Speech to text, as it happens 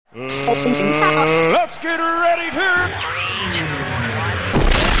Let's get ready to...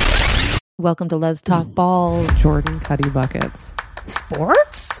 Welcome to Let's Talk Balls. Jordan Cuddy Buckets.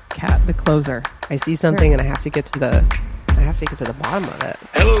 Sports? Cat the closer. I see something and I have to get to the bottom of it.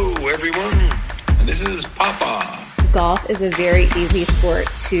 Hello, everyone. This is Papa. Golf is a very easy sport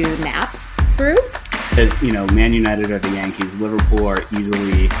to nap through. You know, Man United or the Yankees, Liverpool are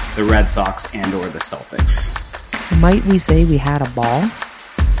easily the Red Sox and or the Celtics. Might we say we had a ball?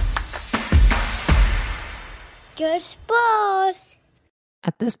 Good sports.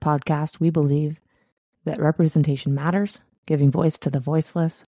 At this podcast, we believe that representation matters, giving voice to the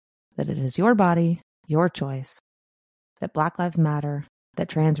voiceless, that it is your body, your choice, that Black Lives Matter, that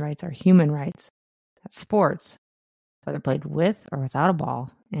trans rights are human rights, that sports, whether played with or without a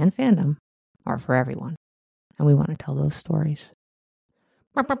ball, and fandom, are for everyone. And we want to tell those stories.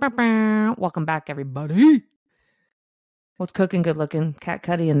 Welcome back, everybody. What's cooking, good looking? Cat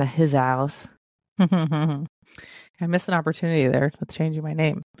Cuddy in his house. I missed an opportunity there with changing my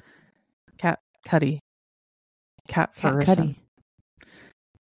name. Cat Cuddy. Cat Ferguson. Cuddy.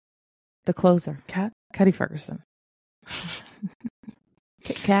 The closer. Cat Cuddy Ferguson.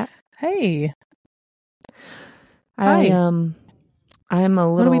 Kit Kat. Hey. I am a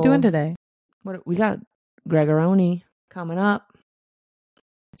little... What are we doing today? What we got? Gregoroni coming up.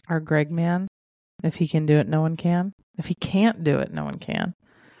 Our Greg man. If he can do it, no one can. If he can't do it, no one can.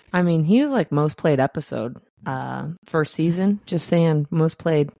 I mean, he was like most played episode first season. Just saying, most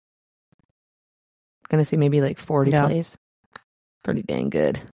played. Gonna say maybe like 40 plays. Pretty dang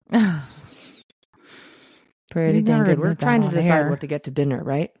good. Pretty dang good. We're trying to decide what to get to dinner,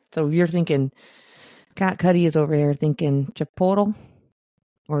 right? So you're thinking, Cat Cuddy is over here thinking Chipotle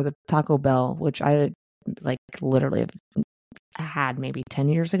or the Taco Bell, which I like literally had maybe 10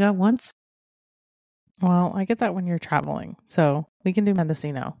 years ago once. Well, I get that when you're traveling. So we can do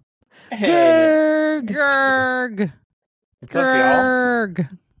Mendocino. Hey. Gerg. What's up, y'all? Gerg.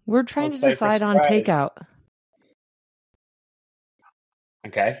 We're trying to decide on takeout.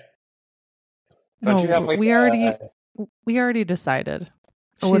 Okay. No, Don't you have like we already decided.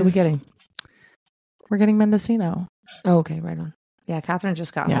 Oh, what are we getting? We're getting Mendocino. Oh, okay, right on. Yeah, Catherine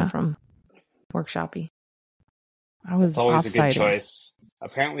just got home from workshoppy. It's always a good choice.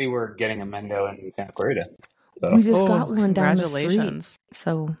 Apparently, we're getting a Mendo in Santa Clarita. So. We just got one down the street, congratulations.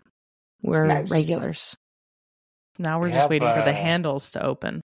 so we're regulars. Now we're just waiting for the handles to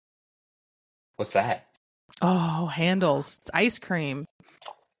open. What's that? Oh, handles. It's ice cream.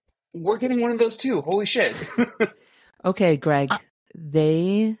 We're getting one of those too. Holy shit. Okay, Greg.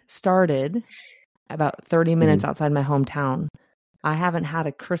 They started about 30 minutes outside my hometown. I haven't had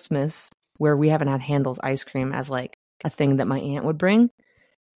a Christmas where we haven't had Handel's ice cream as like a thing that my aunt would bring.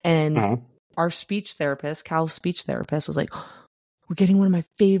 And our speech therapist, Cal's speech therapist, was like, oh, we're getting one of my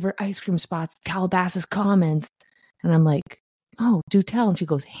favorite ice cream spots, Calabasas Commons. And I'm like, oh, do tell. And she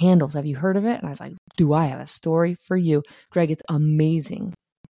goes, Handel's, have you heard of it? And I was like, do I have a story for you? Greg, it's amazing.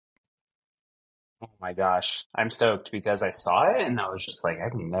 Oh my gosh. I'm stoked because I saw it and I was just like,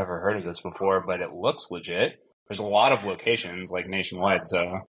 I've never heard of this before, but it looks legit. There's a lot of locations like nationwide,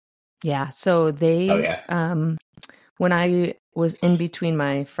 so. Yeah, so they, when I was in between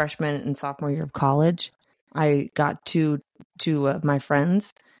my freshman and sophomore year of college, I got two of my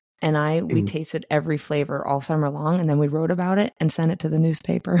friends and we tasted every flavor all summer long, and then we wrote about it and sent it to the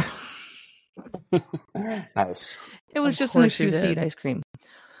newspaper. Nice. It was just an excuse to eat ice cream.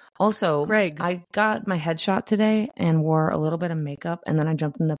 Also, Greg, I got my headshot today and wore a little bit of makeup, and then I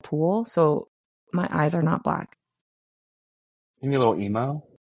jumped in the pool, so my eyes are not black. Maybe a little emo?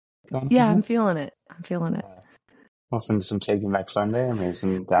 Yeah, I'm feeling it. Listen to some Taking Back Sunday or maybe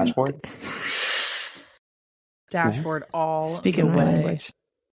some Dashboard? Dashboard all Speaking the my way. language.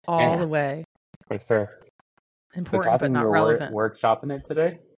 All the way. For sure. Important, but not relevant. Workshopping it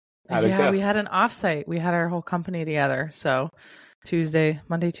today? How'd it go? We had an offsite. We had our whole company together. So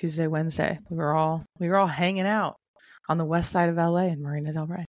Monday, Tuesday, Wednesday, we were all hanging out on the west side of LA in Marina Del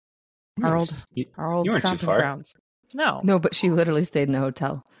Rey. Nice. Our old you weren't stomping too far. grounds. No, but she literally stayed in a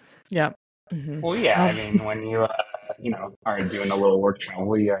hotel. Yep. Mm-hmm. Well, yeah. I mean, when you are doing a little work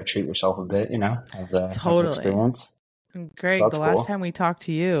travel, you gotta treat yourself a bit. Have the experience. And Greg, That's the cool. last time we talked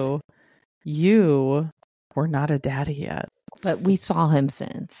to you were not a daddy yet. But we saw him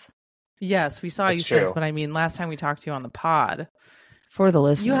since. Yes, we saw you since. But I mean, last time we talked to you on the pod, for the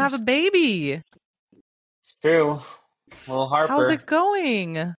listeners, you have a baby. It's true. Well, Harper, how's it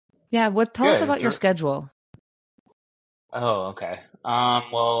going? Yeah, tell us about your schedule. Oh, okay.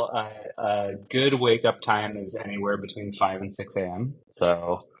 A good wake up time is anywhere between 5 and 6 a.m.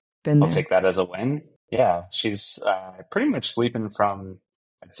 So I'll take that as a win. Yeah, she's pretty much sleeping from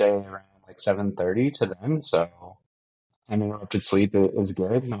I'd say around like 7:30 to then. So uninterrupted sleep is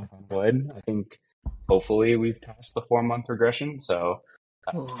good. Knock on wood. I think hopefully we've passed the 4-month regression. So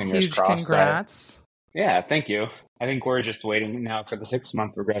fingers Huge crossed. congrats. Yeah, thank you. I think we're just waiting now for the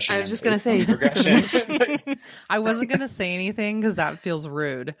 6-month regression. I was and just going to say, 8-month regression. I wasn't going to say anything because that feels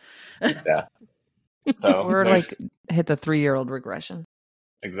rude. Yeah. So we're like hit the 3-year-old regression.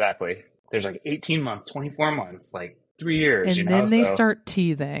 Exactly. There's like 18 months, 24 months, like 3 years, And then they start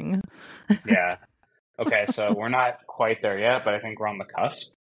teething. Yeah. Okay, so we're not quite there yet, but I think we're on the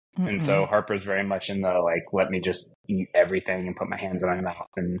cusp. And so Harper's very much in the like, let me just eat everything and put my hands in my mouth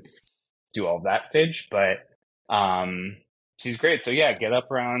and do all of that stage. But she's great. So yeah, get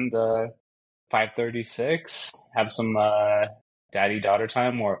up around 5:36, have some daddy-daughter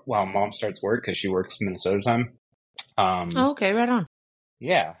time while mom starts work because she works Minnesota time. Okay, right on.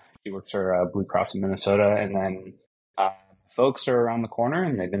 Yeah, she works for Blue Cross in Minnesota, and then folks are around the corner,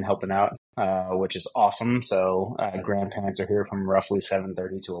 and they've been helping out, which is awesome. So grandparents are here from roughly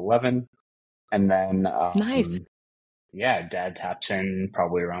 7:30 to 11, and then nice. Yeah, Dad taps in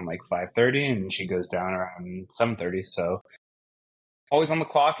probably around like 5:30, and she goes down around 7:30. So always on the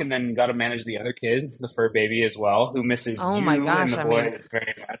clock, and then got to manage the other kids, the fur baby as well, who misses you my gosh, and the boys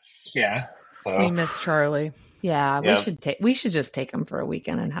very much. Yeah, so We miss Charlie. Yeah, Yep. we should just take him for a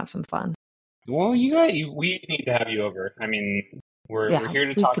weekend and have some fun. Well, we need to have you over. I mean, we're here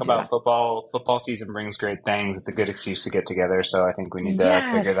to talk about football. Football season brings great things. It's a good excuse to get together. So I think we need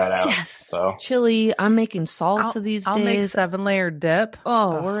to figure that out. Yes. So chili. I'm making salsa these days. I'll make 7-layer dip.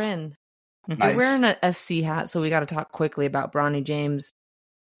 Oh, we're in. Nice. We're wearing a SC hat, so we got to talk quickly about Bronny James,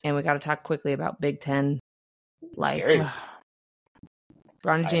 and we got to talk quickly about Big Ten life. Scary.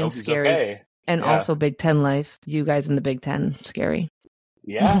 Bronny I James hope he's scary, okay. and also Big Ten life. You guys in the Big Ten scary.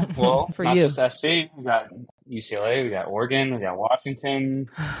 Yeah, well, For not you. just SC. We got UCLA, we got Oregon, we got Washington.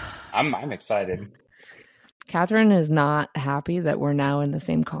 I'm excited. Catherine is not happy that we're now in the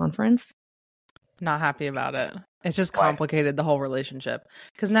same conference. Not happy about it. It's just Why? complicated the whole relationship.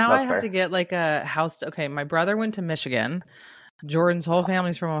 Because now That's I have fair. to get like a house. Okay, my brother went to Michigan. Jordan's whole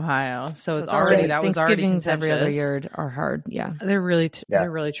family's from Ohio, so it's already that was already Thanksgivings every other contentious. year are hard. Yeah, They're really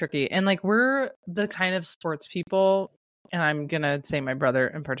they're really tricky, and like we're the kind of sports people, and I'm gonna say my brother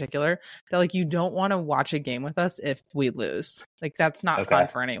in particular, that like you don't want to watch a game with us if we lose. Like that's not fun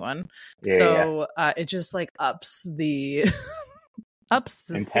for anyone. Yeah, so it just like ups the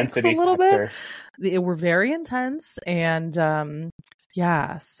intensity stakes a little factor. bit. We're very intense, and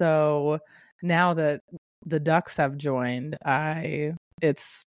so now that the Ducks have joined, I'm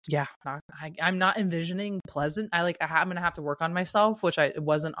not envisioning pleasant. I'm gonna have to work on myself, which it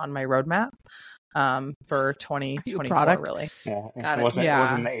wasn't on my roadmap for 2024 really. Yeah, Got it. It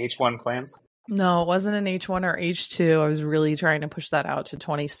wasn't the H1 plans. No, it wasn't an H1 or H2. I was really trying to push that out to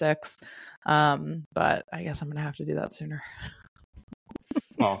 26. But I guess I'm gonna have to do that sooner.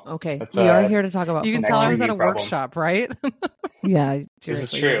 Well, okay. We are here to talk about. You can tell I was at a workshop, right? Yeah, this is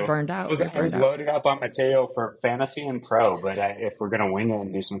seriously, true. you're burned out. I was loading up on material for fantasy and pro, but if we're gonna wing it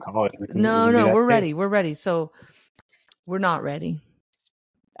and do some college, we can do that we're too. ready. We're ready. So we're not ready.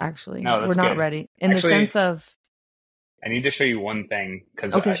 Actually, No, that's we're not good. ready in Actually, the sense of. I need to show you one thing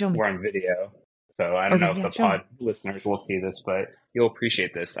because show me. we're on video, so I don't know if the pod listeners will see this, but you'll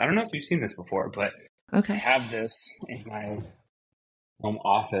appreciate this. I don't know if you've seen this before, but I have this in my home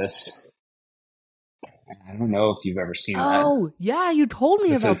office. I don't know if you've ever seen that. Oh, yeah, you told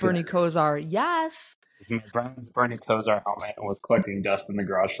me about Bernie Kosar. Yes. My Bernie Kosar helmet was collecting dust in the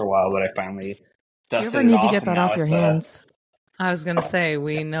garage for a while, but I finally dusted You ever it need off. to get that off your hands? I was gonna say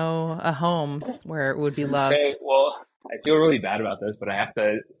we know a home where it would be loved. Well, I feel really bad about this, but I have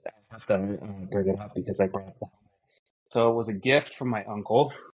to bring it up because I brought up the helmet. So it was a gift from my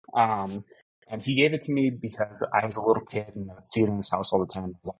uncle, and he gave it to me because I was a little kid and I would see it in his house all the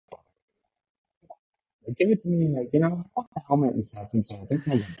time. He gave it to me, like, I want the helmet and stuff, and so I think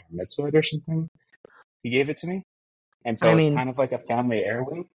maybe a mitzvah or something. He gave it to me, and so it's kind of like a family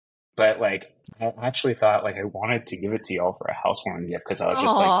heirloom. But like, I actually thought like I wanted to give it to y'all for a housewarming gift because I was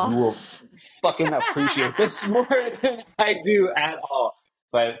just like, you will fucking appreciate this more than I do at all.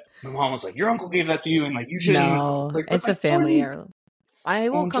 But my mom was like, your uncle gave that to you, and like you shouldn't. No, like, it's a family heirloom. I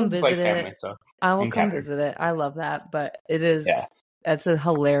will come visit it. Family, so. I will come visit it. I love that, but it is. Yeah. It's a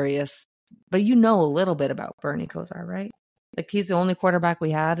hilarious. But you know a little bit about Bernie Kosar, right? Like he's the only quarterback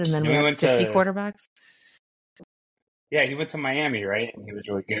we had, and then we had 50 quarterbacks. Yeah, he went to Miami, right? And he was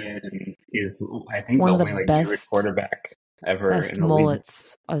really good, and he's I think one the of only the like best Jewish quarterback ever. Best in the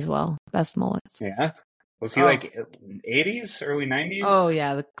mullets league. As well. Best mullets. Yeah. Was he like 80s, early 90s? Oh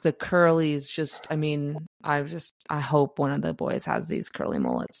yeah, the curlies. Just, I mean, I hope one of the boys has these curly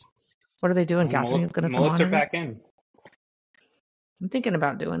mullets. What are they doing, Catherine? Looking at the mullets monitor? Are back in. I'm thinking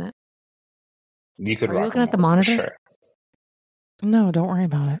about doing it. You could. Are you looking at the monitor? Sure. No, don't worry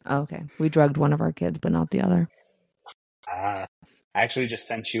about it. Oh, okay, we drugged one of our kids, but not the other. I actually just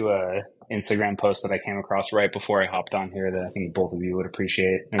sent you a Instagram post that I came across right before I hopped on here that I think both of you would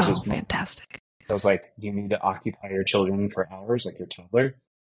appreciate. Fantastic. I was like, you need to occupy your children for hours, like your toddler.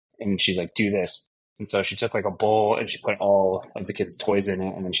 And she's like, do this. And so she took like a bowl and she put all of the kids' toys in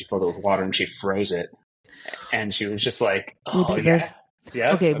it, and then she filled it with water and she froze it. And she was just like, oh, we did this.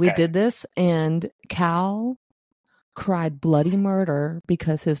 Yeah. Okay, we did this, and Cal cried bloody murder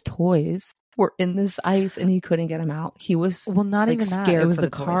because his toys were in this ice and he couldn't get them out. He was not like, even that. scared. It was for the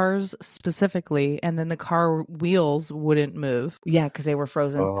cars specifically, and then the car wheels wouldn't move. Yeah, because they were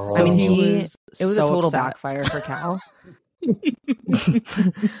frozen. Oh. I mean, it was so a total upset. backfire for Cal.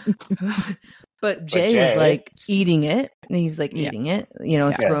 But Jay was like eating it, and he's like eating it,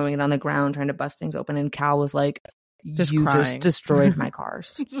 throwing it on the ground, trying to bust things open. And Cal was like, just destroyed my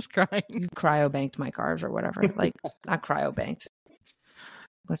cars. Just crying. You cryobanked my cars or whatever. Like, not cryobanked.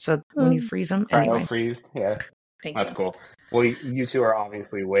 What's when you freeze them? Anyway. Freezed, yeah. That's you. cool. Well, you two are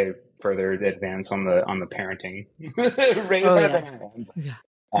obviously way further advanced on the parenting. Yeah.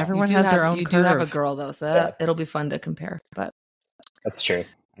 Everyone has their own. You curve. do have a girl though, so it'll be fun to compare. But that's true.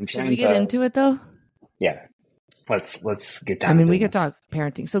 Should we get into it though? Yeah. Let's get down. I mean, we could talk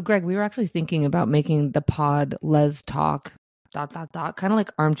parenting. So, Greg, we were actually thinking about making the pod Les Talk ... kind of like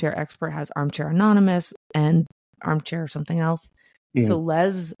Armchair Expert has Armchair Anonymous and Armchair something else. Mm.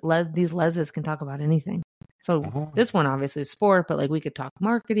 So these Leses can talk about anything. So this one obviously is sport, but like we could talk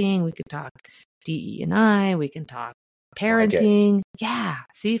marketing, we could talk DE&I, we can talk parenting. Yeah,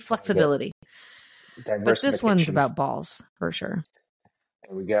 see, flexibility. But this one's about balls for sure.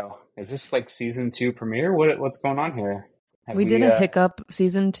 There we go. Is this like season 2 premiere? What's going on here? We did a hiccup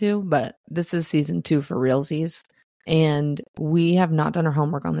season 2, but this is season 2 for realsies. And we have not done our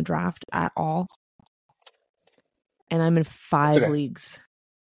homework on the draft at all. And I'm in 5 leagues.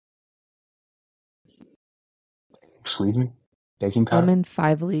 Excuse me? Baking powder? I'm in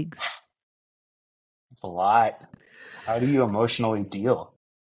 5 leagues. That's a lot. How do you emotionally deal?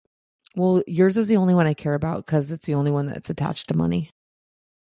 Well, yours is the only one I care about because it's the only one that's attached to money.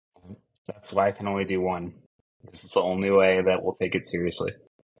 That's why I can only do one. This is the only way that we'll take it seriously.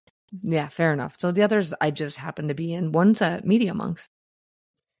 Yeah, fair enough. So the others I just happen to be in. One's at Media Monks.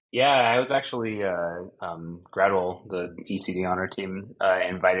 Yeah, I was actually, Gretel, the ECD on our team,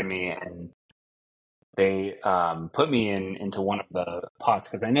 invited me, and they put me into one of the pots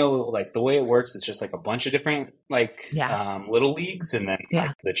because I know like the way it works, it's just like a bunch of different little leagues, and then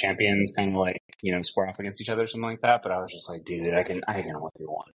like, the champions kind of like square off against each other or something like that. But I was just like, dude, I can only do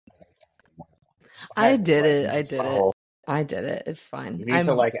one. I did it. It's fine. You need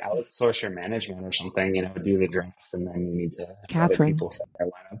to like outsource your management or something, do the drafts, and then you need to have other people set their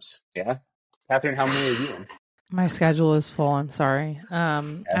lineups. Yeah. Catherine, how many are you in? My schedule is full. I'm sorry.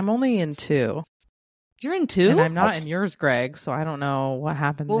 I'm only in 2. You're in 2? And I'm not in yours, Greg, so I don't know what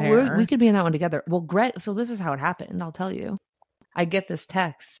happened there. We could be in that one together. Well, Greg, so this is how it happened. I'll tell you. I get this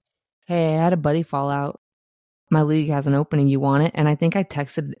text. Hey, I had a buddy fall out. My league has an opening. You want it? And I think I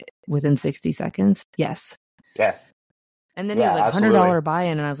texted within 60 seconds. Yes. Yeah. And then he was like $100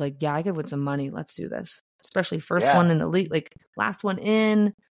 buy-in, and I was like, yeah, I could win some money. Let's do this. Especially first one in the league, like last one in,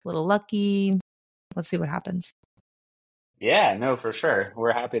 a little lucky. Let's see what happens. Yeah, no, for sure.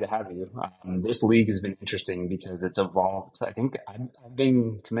 We're happy to have you. This league has been interesting because it's evolved. I think I've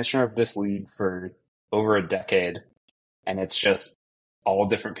been commissioner of this league for over a decade, and it's just all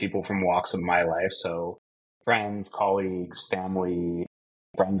different people from walks of my life. So friends, colleagues, family,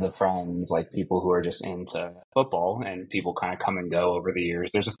 friends of friends, like people who are just into football, and people kind of come and go over the years.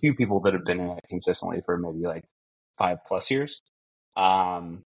 There's a few people that have been in it consistently for maybe like 5+ years.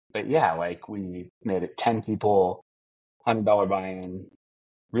 But yeah, like we made it 10 people, $100 buy-in,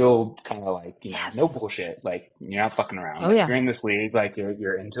 real kind of like, no bullshit. Like you're not fucking around. Like, you're in this league, like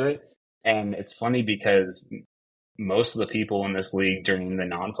you're into it. And it's funny because most of the people in this league during the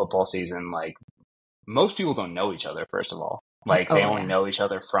non-football season, like most people don't know each other, first of all. Like they only know each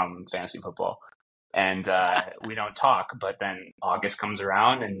other from fantasy football. And we don't talk, but then August comes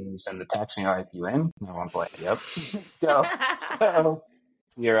around and you send the text and you're like, you in? And everyone's like, yep, let's go. So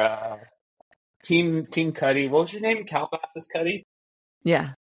you're Team Cuddy. What was your name? Calabasas Cuddy?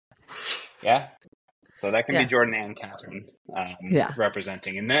 Yeah. Yeah. So that can be Jordan and Catherine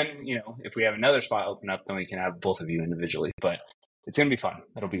representing. And then, if we have another spot open up, then we can have both of you individually. But It's going to be fun.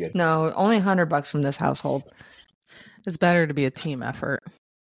 It'll be good. No, only $100 from this household. It's better to be a team effort.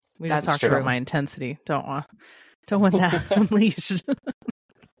 We just talked about my intensity. Don't want that unleashed.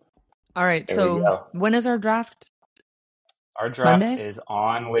 All right. So when is our draft? Our draft Monday? is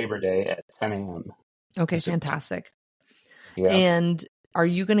on Labor Day at 10 a.m. Okay, fantastic. Yeah. And are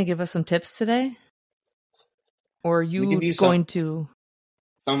you going to give us some tips today? Or are you going to...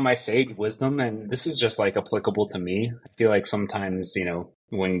 Some of my sage wisdom, and this is just like applicable to me. I feel like sometimes,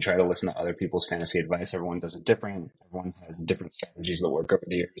 when you try to listen to other people's fantasy advice, everyone does it different. Everyone has different strategies that work over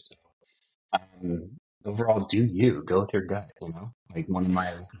the years. Overall, do you go with your gut? Like one of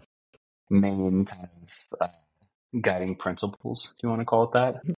my main kind of guiding principles, if you want to call it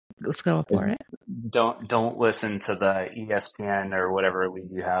that. Let's go for it. Don't listen to the ESPN or whatever league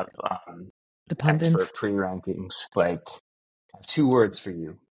you have. The pundits. Expert pre-rankings. Like, I have 2 words for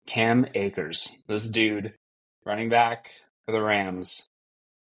you. Cam Akers. This dude, running back for the Rams,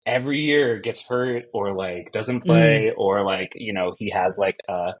 every year gets hurt or like doesn't play or like, he has like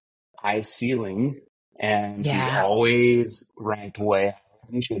a high ceiling and he's always ranked way higher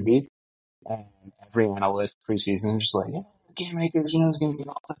than he should be. And every analyst preseason is just like, Cam Akers, is going to get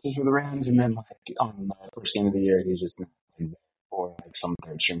all touches for the Rams. And then like on the first game of the year, he's just not playing, or like some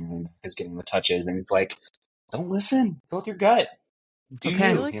third string running back is getting the touches. And it's like, don't listen. Go with your gut. I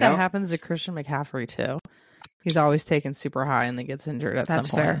feel like that happens to Christian McCaffrey too. He's always taken super high and then gets injured at some point.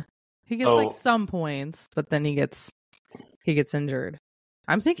 Fair. He gets like some points, but then he gets injured.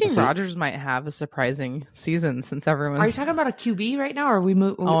 I'm thinking Rodgers might have a surprising season since everyone's... Are you talking about a QB right now, or we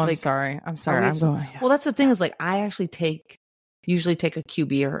move? I'm sorry. I'm going. Well, that's the thing is like I actually usually take a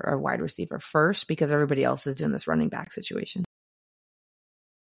QB or a wide receiver first because everybody else is doing this running back situation.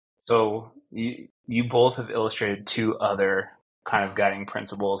 So you both have illustrated 2 other kind of guiding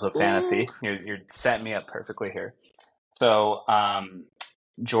principles of fantasy. You're setting me up perfectly here. So,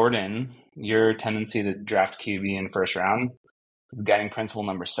 Jordan, your tendency to draft QB in first round is guiding principle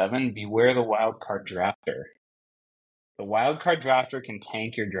number 7. Beware the wild card drafter. The wild card drafter can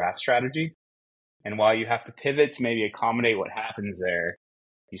tank your draft strategy. And while you have to pivot to maybe accommodate what happens there,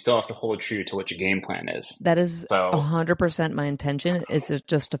 you still have to hold true to what your game plan is. That is 100% my intention, is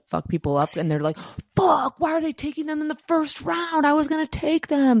just to fuck people up. And they're like, fuck, why are they taking them in the first round? I was going to take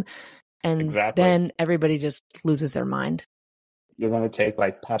them. And then everybody just loses their mind. You're going to take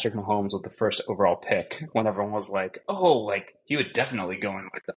like Patrick Mahomes with the first overall pick when everyone was like, he would definitely go in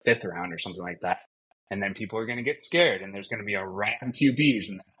like the 5th round or something like that. And then people are going to get scared and there's going to be a random QBs.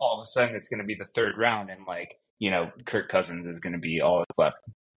 And then all of a sudden it's going to be the 3rd round. And like, Kirk Cousins is going to be all that's left.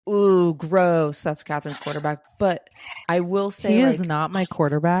 Ooh, gross. That's Catherine's quarterback. But I will say he is not my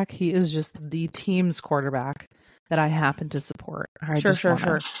quarterback. He is just the team's quarterback that I happen to support. Sure.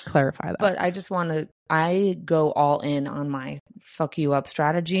 Clarify that. But I go all in on my fuck you up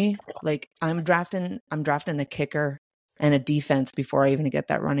strategy. Like I'm drafting a kicker and a defense before I even get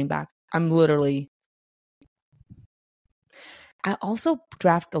that running back. I also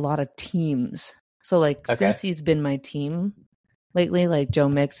draft a lot of teams. So like since he's been my team lately, like Joe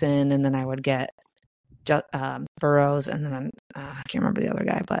Mixon, and then I would get Burrows, and then I can't remember the other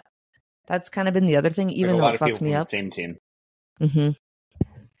guy, but that's kind of been the other thing, even though it fucks me up. Same team. Mm-hmm.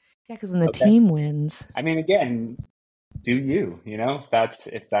 Yeah, because when the team wins, I mean, again, do you? If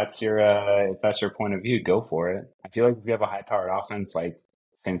that's your point of view, go for it. I feel like if you have a high-powered offense like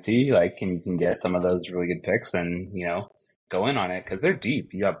Cincy, and you can get some of those really good picks, then go in on it because they're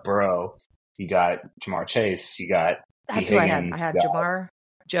deep. You got Burrow, you got Jamar Chase, you got. That's who I had. I had Jamar,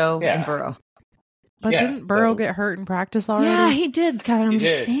 Joe, and Burrow. But didn't Burrow get hurt in practice already? Yeah, he did. God, I'm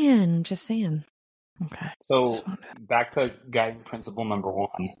just saying. Okay. So back to guiding principle number 1.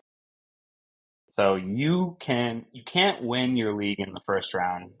 So you can't win your league in the first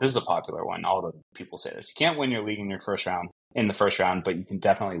round. This is a popular one. All the people say this. You can't win your league in the first round, but you can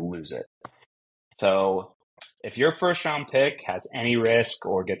definitely lose it. So if your first round pick has any risk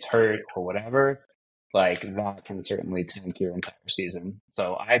or gets hurt or whatever, like that can certainly tank your entire season.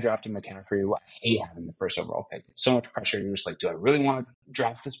 So I drafted McCaffrey. I hate having the first overall pick. It's so much pressure. You're just like, do I really want to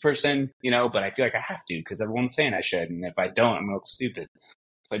draft this person? But I feel like I have to because everyone's saying I should. And if I don't, I'm going to look stupid.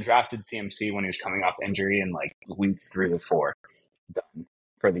 So I drafted CMC when he was coming off injury in like week 3 or 4, done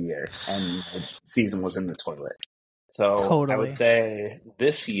for the year. And the season was in the toilet. So totally. I would say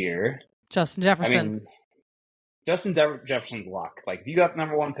this year, Justin Jefferson. I mean, Justin Jefferson's lock. Like if you got the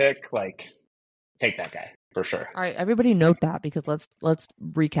number 1 pick, like take that guy for sure. All right, everybody note that because let's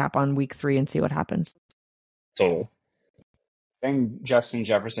recap on week 3 and see what happens. Totally. I think Justin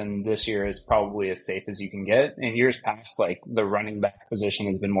Jefferson this year is probably as safe as you can get. In years past, like the running back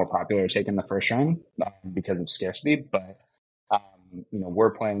position has been more popular taken the first round because of scarcity. But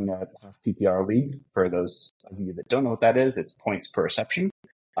we're playing a half PPR league. For those of you that don't know what that is, it's points per reception.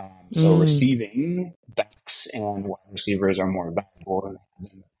 So receiving backs and wide receivers are more valuable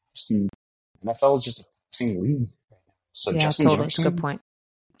than the NFL is just a passing league. So Justin Jefferson, good point.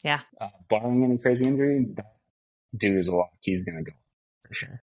 Yeah. Barring any crazy injury, that dude is a lock. He's going to go for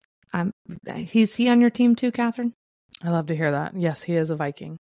sure. Is he on your team too, Catherine? I love to hear that. Yes, he is a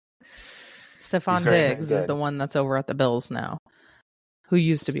Viking. Stephon Diggs is the one that's over at the Bills now, who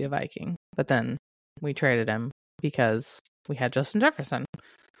used to be a Viking, but then we traded him because we had Justin Jefferson.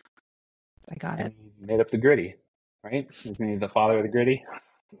 I got it. He made up the Gritty, right? Isn't he the father of the Gritty?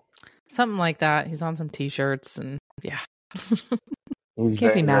 Something like that. He's on some T-shirts and yeah. He's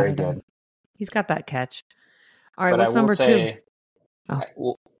Can't be mad very at him. good. He's got that catch. All right, But what's number 2?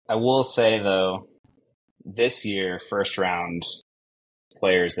 I will say, though, this year, first round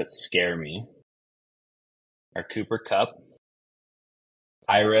players that scare me are Cooper Kupp.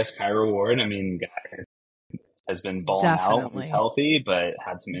 High risk, high reward. I mean, guy has been balling out when he's healthy, but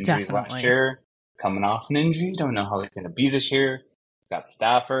had some injuries last year. Coming off an injury. Don't know how he's going to be this year. Got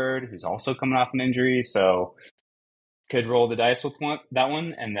Stafford, who's also coming off an injury. So could roll the dice with that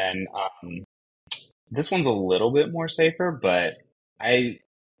one. And then this one's a little bit more safer, but I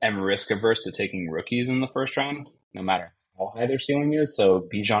am risk averse to taking rookies in the first round, no matter how high their ceiling is. So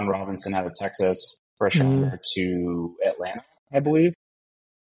Bijan Robinson out of Texas, first rounder to Atlanta, I believe.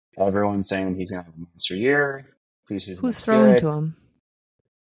 Everyone's saying he's going to have a monster year. Who's throwing to him?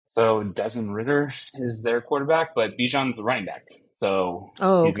 So Desmond Ridder is their quarterback, but Bijan's the running back. So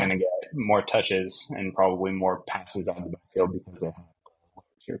he's going to get more touches and probably more passes out of the backfield because they have a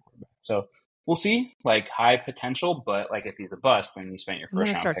quarterback. So we'll see, like high potential, but like if he's a bust, then you spent your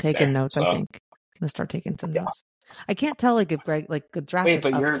first round pick. I'm going to start taking notes, I think. I'm going to start taking some notes. I can't tell if Greg, the draft is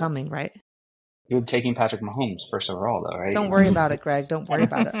upcoming, right? You're taking Patrick Mahomes first overall, though, right? Don't worry about it, Greg. Don't worry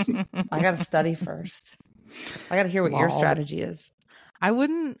about it. I got to study first. I got to hear what your strategy is.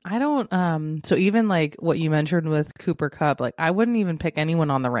 So even like what you mentioned with Cooper Kupp, like I wouldn't even pick anyone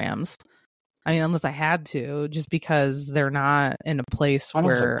on the Rams. I mean, unless I had to, just because they're not in a place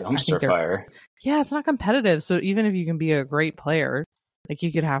where dumpster fire. Yeah, it's not competitive. So even if you can be a great player, like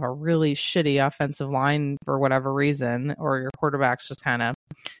you could have a really shitty offensive line for whatever reason, or your quarterback's just kind of,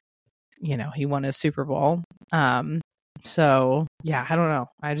 he won his Super Bowl. So yeah, I don't know.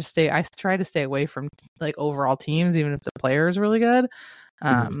 I try to stay away from like overall teams, even if the player is really good.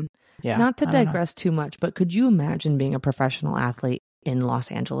 Yeah. Not to digress too much, but could you imagine being a professional athlete in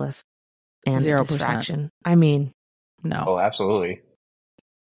Los Angeles and 0%. Distraction? I mean, no. Oh, absolutely.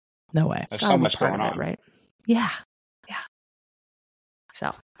 No way. There's so much going on, right? Yeah. Yeah.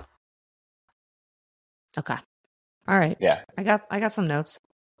 So. Okay. All right. Yeah. I got some notes.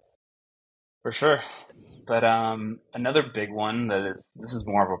 For sure. But another big one this is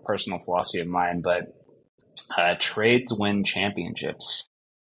more of a personal philosophy of mine, but trades win championships.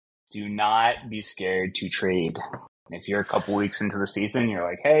 Do not be scared to trade. If you're a couple weeks into the season, you're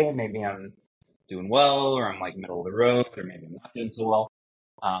like, hey, maybe I'm doing well, or I'm like middle of the road, or maybe I'm not doing so well.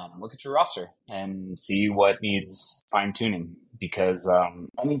 Look at your roster and see what needs fine tuning. Because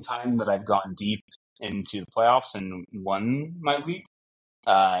any time that I've gone deep into the playoffs and won my league,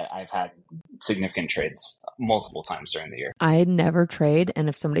 I've had significant trades multiple times during the year. I never trade, and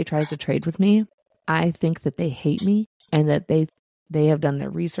if somebody tries to trade with me, I think that they hate me and that they have done their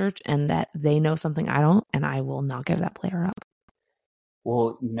research and that they know something I don't, and I will not give that player up.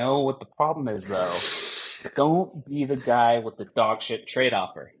 Well, you know what the problem is, though? Don't be the guy with the dog shit trade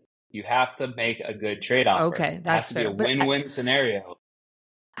offer. You have to make a good trade offer. Okay, that's fair. It has to be a win-win scenario.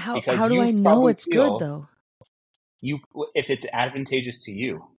 How do I know it's good, though? If it's advantageous to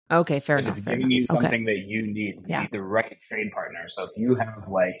you. Okay, fair enough. If it's giving you something that you need, you need the right trade partner. So if you have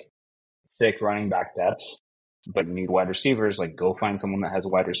like sick running back depth, but you need wide receivers, like go find someone that has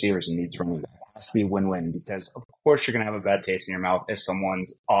wide receivers and needs running back. It has to be win-win, because of course you're going to have a bad taste in your mouth if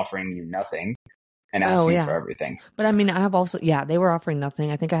someone's offering you nothing and asking for everything. But I mean, I have also, they were offering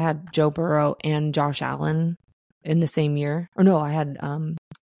nothing. I think I had Joe Burrow and Josh Allen in the same year. Or no, I had, it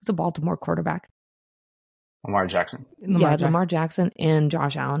was a Baltimore quarterback. Lamar Jackson. Lamar Jackson and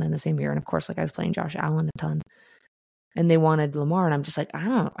Josh Allen in the same year. And of course, like I was playing Josh Allen a ton. And they wanted Lamar, and I'm just like,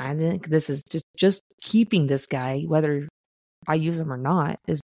 I think this is just keeping this guy, whether I use him or not,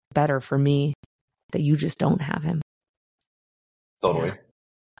 is better for me that you just don't have him. Totally.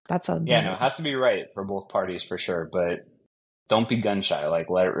 Yeah. No, it has to be right for both parties for sure, but don't be gun shy, like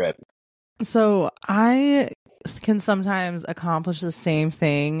let it rip. So I can sometimes accomplish the same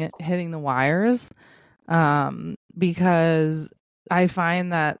thing hitting the wires, because I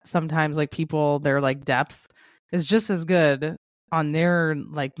find that sometimes like people, their like depth is just as good on their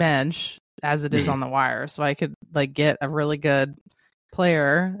like bench as it is on the wire. So I could like get a really good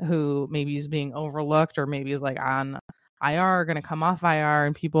player who maybe is being overlooked or maybe is like on IR, going to come off IR,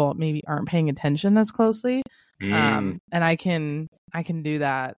 and people maybe aren't paying attention as closely. And I can do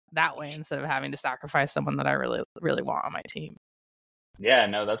that way instead of having to sacrifice someone that I really, really want on my team. Yeah,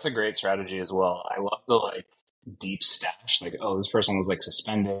 no, that's a great strategy as well. I love the like deep stash, like, oh, this person was like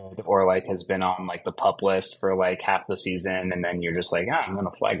suspended or like has been on like the pup list for like half the season, and then you're just like, I'm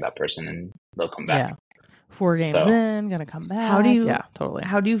gonna flag that person and they'll come back. Yeah. 4 games in, gonna come back. Totally.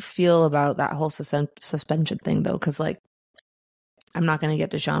 How do you feel about that whole suspension thing though? Because like, I'm not gonna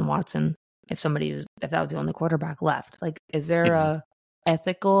get Deshaun Watson if that was the only quarterback left. Like, is there a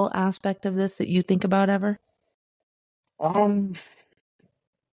ethical aspect of this that you think about ever?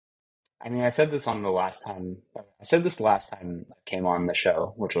 I mean, I said this last time I came on the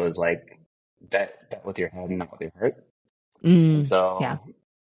show, which was like, bet with your head and not with your heart. And so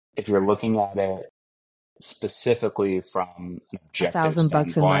if you're looking at it specifically from an objective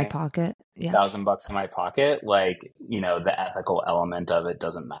 $1,000 in my pocket. Yeah. $1,000 in my pocket, like, the ethical element of it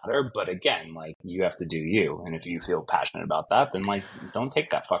doesn't matter. But again, like, you have to do you. And if you feel passionate about that, then like, don't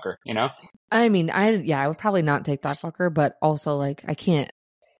take that fucker, I mean, I would probably not take that fucker, but also like, I can't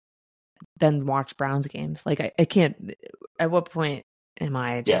then watch Browns games. Like I can't, at what point am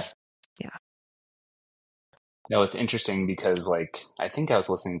I just, No, it's interesting because like, I think I was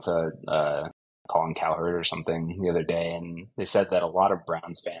listening to, Colin Cowherd or something the other day, and they said that a lot of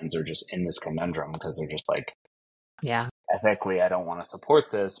Browns fans are just in this conundrum because they're just like, ethically, I don't want to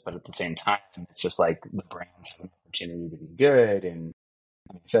support this, but at the same time, it's just like the Browns have an opportunity to be good, and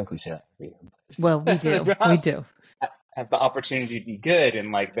I feel like we say that every year. Well, we do. We do have the opportunity to be good,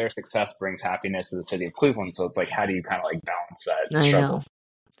 and like their success brings happiness to the city of Cleveland. So it's like, how do you kind of like balance that struggle?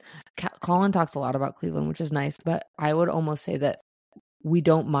 I know. Colin talks a lot about Cleveland, which is nice, but I would almost say that we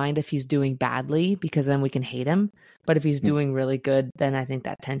don't mind if he's doing badly because then we can hate him. But if he's doing really good, then I think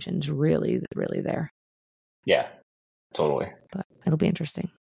that tension's really, really there. Yeah, totally. But it'll be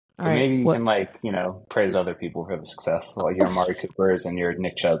interesting. All right, maybe you can like, praise other people for the success. Like your Amari Coopers and your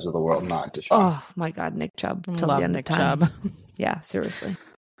Nick Chubbs of the world, not Deshaun. Oh my God, Nick Chubb. Love Nick Chubb. Yeah, seriously.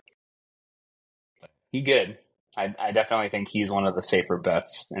 He good. I definitely think he's one of the safer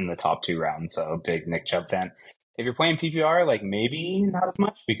bets in the top 2 rounds. So big Nick Chubb fan. If you're playing PPR, like maybe not as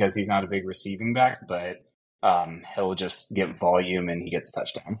much because he's not a big receiving back, but he'll just get volume and he gets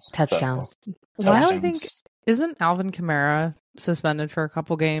touchdowns. Why do I think isn't Alvin Kamara suspended for a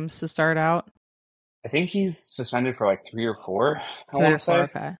couple games to start out? I think he's suspended for like 3 or 4. I want to say,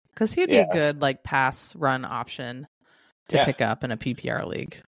 okay, because he'd be a good like pass run option to pick up in a PPR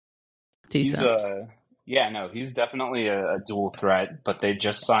league. Decent. He's definitely a dual threat. But they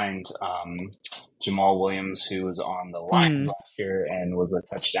just signed Jamal Williams, who was on the Lions last year and was a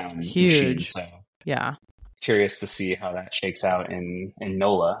touchdown machine. So curious to see how that shakes out in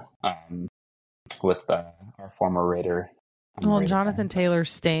NOLA with our former Raider. Well, Jonathan Taylor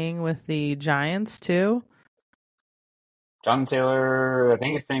staying with the Giants too. Jonathan Taylor, I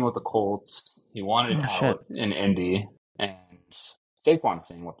think, is staying with the Colts. He wanted out in Indy, and Saquon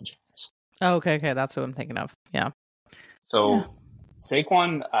staying with the Giants. Oh, okay, that's what I'm thinking of. Yeah. So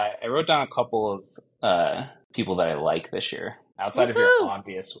Saquon, I wrote down a couple of people that I like this year. Outside of your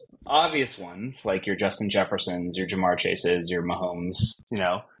obvious ones, like your Justin Jeffersons, your Jamar Chases, your Mahomes,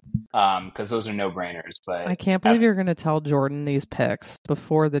 because those are no-brainers. But I can't believe you're going to tell Jordan these picks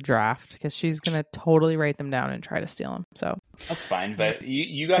before the draft because she's going to totally write them down and try to steal them. So that's fine, but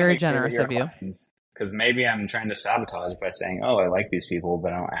you got very generous of you. Because maybe I'm trying to sabotage by saying, "Oh, I like these people,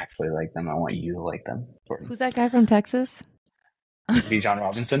 but I don't actually like them. I want you to like them." Jordan. Who's that guy from Texas? Bijan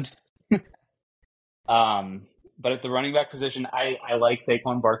Robinson. But at the running back position, I like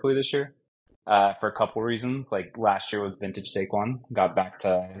Saquon Barkley this year for a couple reasons. Like last year with vintage Saquon, got back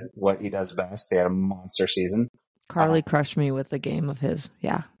to what he does best. He had a monster season. Carly crushed me with a game of his.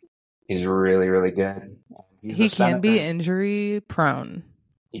 Yeah. He's really, really good. He can be injury prone.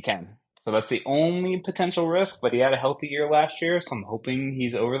 He can. So that's the only potential risk, but he had a healthy year last year, so I'm hoping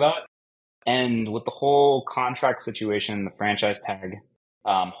he's over that. And with the whole contract situation, the franchise tag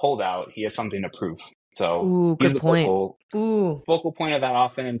holdout, he has something to prove. So he's the focal point of that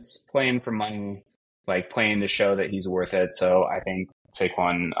offense, playing for money, like playing to show that he's worth it. So I think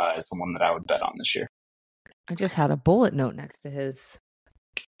Saquon is the one that I would bet on this year. I just had a bullet note next to his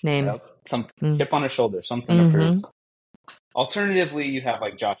name. Some chip on his shoulder, something to prove. Alternatively, you have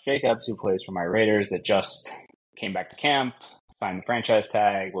like Josh Jacobs, who plays for my Raiders, that just came back to camp, signed the franchise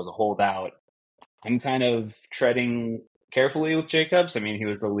tag, was a holdout. I'm kind of treading carefully with Jacobs. I mean, he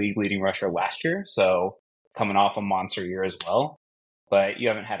was the league leading rusher last year, so coming off a monster year as well. but you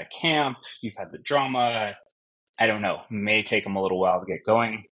haven't had a camp. You've had the drama. I don't know. May take them a little while to get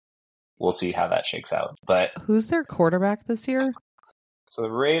going. We'll see how that shakes out. But who's their quarterback this year? So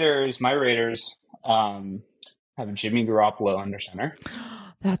my Raiders, have Jimmy Garoppolo under center.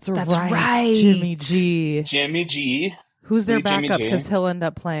 That's right. Jimmy G. Jimmy G. Who's their backup? Because he'll end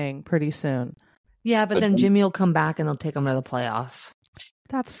up playing pretty soon. Yeah, but then Jimmy will come back and they'll take him to the playoffs.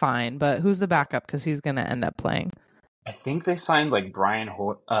 That's fine, but who's the backup? Because he's going to end up playing. I think they signed like Brian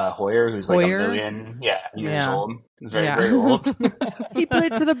Hoyer, who's like a million years old. Very old. He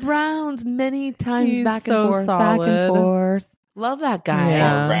played for the Browns many times. He's back so and forth, solid. back and forth. Love that guy.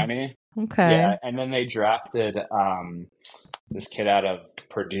 Yeah. Brownie. Okay. Yeah, and then they drafted this kid out of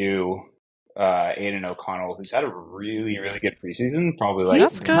Purdue, Aiden O'Connell, who's had a really, really good preseason. Probably like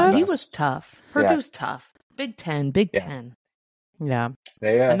he was tough. Purdue's tough. Big Ten. Yeah.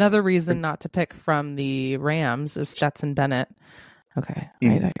 Another reason not to pick from the Rams is Stetson Bennett. Okay,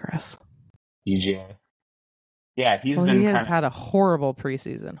 I digress. UGA. Yeah, he has had a horrible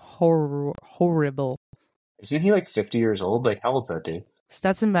preseason. Horrible. Isn't he like 50 years old? Like, how old's that dude?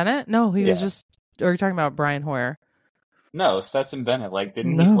 Stetson Bennett? No, he was just... Or are you talking about Brian Hoyer? No, Stetson Bennett. Like, he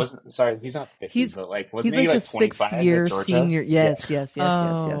wasn't... Sorry, he's not 50, but like, wasn't he like 25 6th year at Georgia? senior. Yes.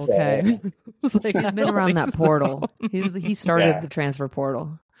 Okay. He's been around that portal. He started the transfer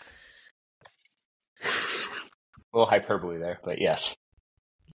portal. A little hyperbole there, but yes.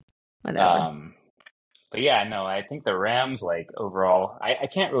 Whatever. But yeah, no, I think the Rams, like, overall, I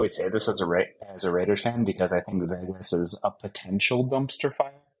can't really say this as a Raiders fan because I think Vegas is a potential dumpster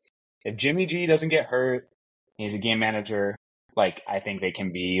fire. If Jimmy G doesn't get hurt, he's a game manager, like, I think they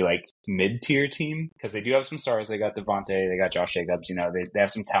can be, like, mid-tier team because they do have some stars. They got Devontae, they got Josh Jacobs, they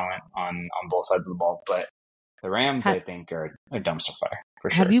have some talent on both sides of the ball. But the Rams, I think, are a dumpster fire, for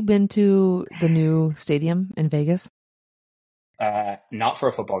sure. Have you been to the new stadium in Vegas? Not for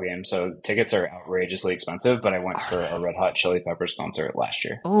a football game, so tickets are outrageously expensive, but I went for a Red Hot Chili Peppers concert last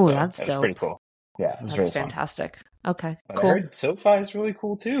year. Oh, so that's dope. That's pretty cool. Yeah, it was that's really fantastic. Okay, but cool. I heard SoFi is really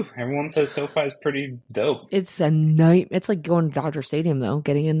cool too. Everyone says SoFi is pretty dope. It's a night. It's like going to Dodger Stadium though,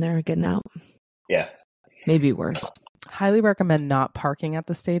 getting in there, getting out. Yeah, maybe worse. Highly recommend not parking at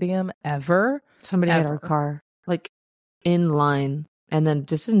the stadium ever. Somebody had our car like in line and then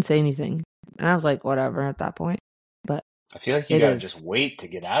just didn't say anything, and I was like, whatever at that point. But I feel like you gotta just wait to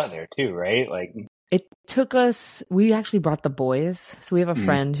get out of there too, right? Like it took us. We actually brought the boys, so we have a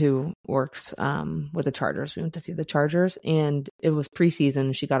friend who works with the Chargers. We went to see the Chargers, and it was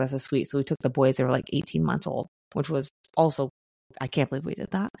preseason. She got us a suite, so we took the boys. They were like 18 months old, which was also, I can't believe we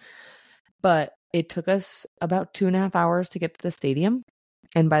did that. But it took us about 2.5 hours to get to the stadium,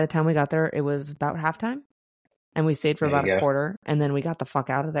 and by the time we got there, it was about halftime, and we stayed for about a quarter, and then we got the fuck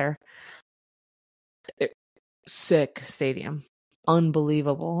out of there. Sick stadium,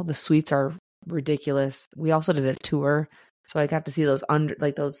 unbelievable. The suites are ridiculous. We also did a tour, so I got to see those what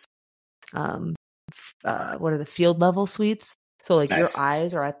are the field level suites? So like your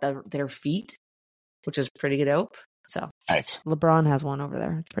eyes are at their feet, which is pretty dope. So nice. LeBron has one over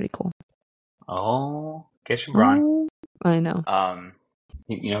there. It's pretty cool. Oh, get your LeBron. Oh, I know.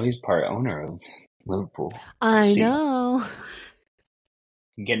 He's part owner of Liverpool. I know.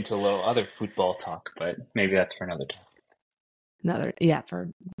 Get into a little other football talk, but maybe that's for another time.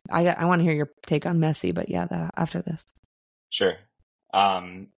 I want to hear your take on Messi, but after this. Sure.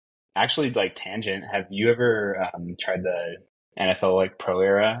 Actually, like tangent, have you ever tried the NFL like Pro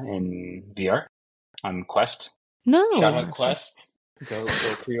Era in VR on Quest? No. Shout out Quest. Go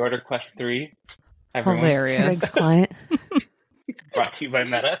pre-order Quest 3. Everyone. Hilarious. Greg's client. Brought to you by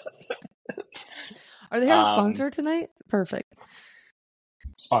Meta. Are they our sponsor tonight? Perfect.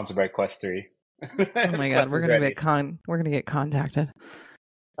 Sponsored by Quest 3. Oh my god, we're gonna get contacted.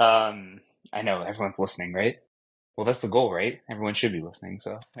 I know everyone's listening, right? Well, that's the goal, right? Everyone should be listening,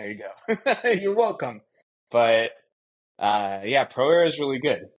 so there you go. You're welcome. But Pro Era is really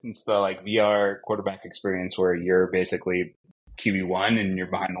good. It's the like VR quarterback experience where you're basically QB1 and you're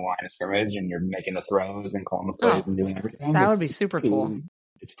behind the line of scrimmage and you're making the throws and calling the plays and doing everything. That would be super cool.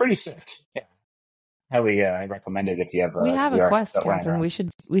 It's pretty sick. Yeah. Highly recommend it if you have. We have a Quest, Catherine. We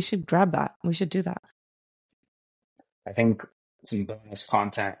should grab that. We should do that. I think some bonus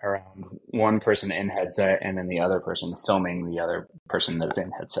content around one person in headset and then the other person filming the other person that's in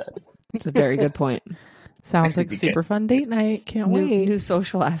headset. It's a very good point. Sounds like a super fun date night. Can't wait. New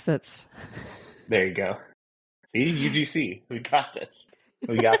social assets. There you go. See, UGC. We got this.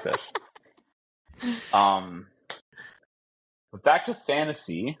 But back to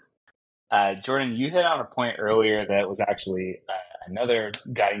fantasy. Jordan, you hit on a point earlier that was actually another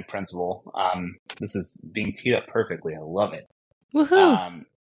guiding principle. This is being teed up perfectly. I love it. Woohoo!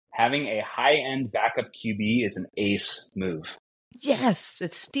 Having a high-end backup QB is an ace move. Yes,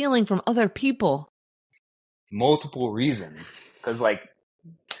 it's stealing from other people. Multiple reasons. Because, like,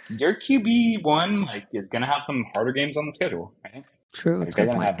 your QB1 is going to have some harder games on the schedule, right? True. They're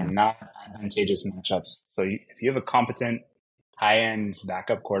going to have not advantageous matchups. So if you have a competent, high-end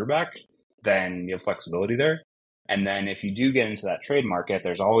backup quarterback, then you have flexibility there. And then if you do get into that trade market,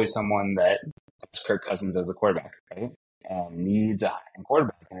 there's always someone that has Kirk Cousins as a quarterback, right? And needs a high-end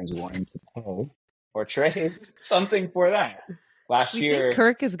quarterback and is willing to pay or trade something for that. Last year, think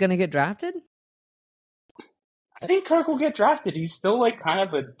Kirk is going to get drafted? I think Kirk will get drafted. He's still kind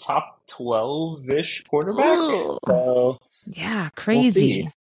of a top 12-ish quarterback. Ooh. So yeah,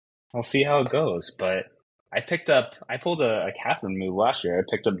 crazy. We'll see how it goes. But I pulled a Catherine move last year. I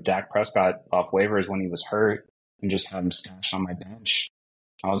picked up Dak Prescott off waivers when he was hurt and just had him stashed on my bench.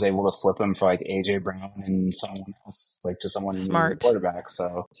 I was able to flip him for AJ Brown and someone else, to someone who needed a quarterback.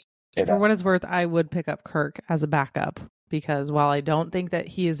 So for what it's worth, I would pick up Kirk as a backup because while I don't think that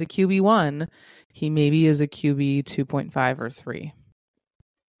he is a QB1, he maybe is a QB 2.5 or 3.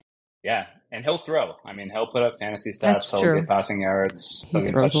 Yeah, and he'll throw. I mean, he'll put up fantasy stats. He'll get passing yards. He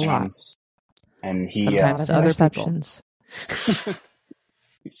throws touchdowns. A lot. And he sometimes to other people.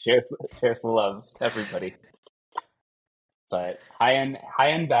 He shares the love to everybody. But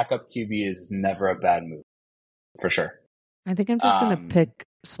high-end backup QB is never a bad move, for sure. I think I'm just going to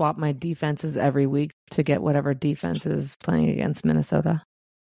swap my defenses every week to get whatever defense is playing against Minnesota.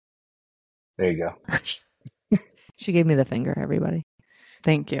 There you go. She gave me the finger, everybody.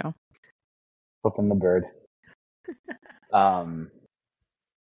 Thank you. Flipping the bird.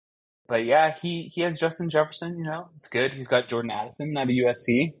 But yeah, he has Justin Jefferson, it's good. He's got Jordan Addison out of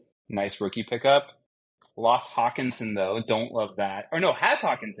USC. Nice rookie pickup. Lost Hawkinson, though. Don't love that. Or no, has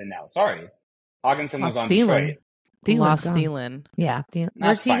Hawkinson now. Sorry. Hawkinson was on Detroit. Lost Thielen. Yeah.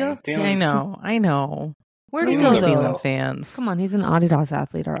 Where's he go? Yeah, I know. Where'd he go, though? Thielen fans. Come on, he's an Adidas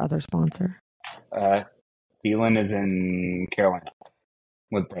athlete, our other sponsor. Thielen is in Carolina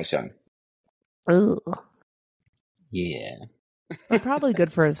with Bryce Young. Ugh. Yeah. But probably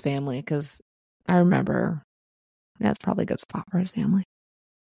good for his family, because I remember that's probably a good spot for his family.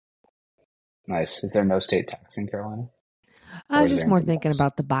 Nice. Is there no state tax in Carolina? I was just more thinking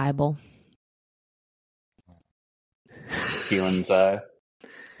about the Bible. Thielen's a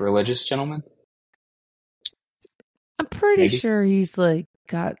religious gentleman? I'm pretty sure he's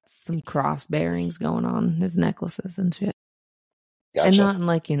got some cross bearings going on, his necklaces and shit. Gotcha. And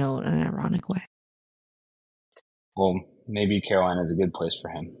not in an ironic way. Well, maybe Carolina is a good place for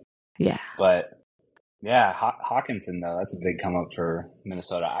him. Yeah. But yeah, Hawkinson, though, that's a big come up for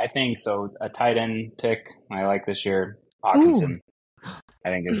Minnesota. I think so. A tight end pick I like this year. Hawkinson,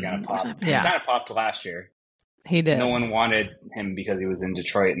 I think, is going to pop. Yeah. He kind of popped last year. He did. No one wanted him because he was in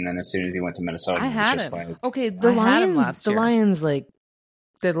Detroit, and then as soon as he went to Minnesota, I had just him. Okay, the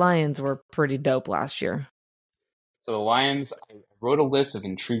Lions were pretty dope last year. So the Lions, I wrote a list of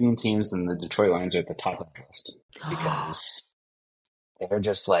intriguing teams, and the Detroit Lions are at the top of the list because they're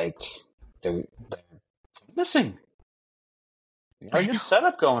just they're missing. Very good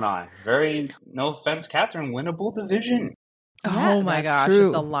setup going on. Very, no offense, Catherine, winnable division. Oh my gosh, true.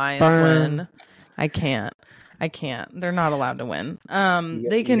 if the Lions win, I can't. They're not allowed to win.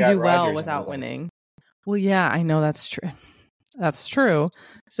 They can do well without winning. Well, yeah, I know that's true. That's true.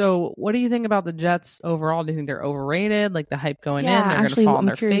 So, what do you think about the Jets overall? Do you think they're overrated? The hype going in, they're going to fall on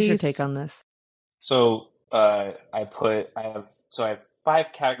their face. Your take on this. So, I have 5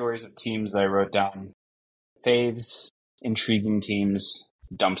 categories of teams that I wrote down: faves, intriguing teams,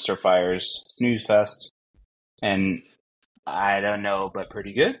 dumpster fires, snooze fest, and I don't know, but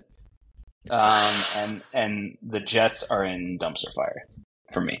pretty good. And the Jets are in dumpster fire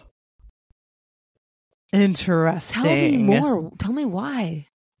for me. Interesting. Tell me more. Tell me why.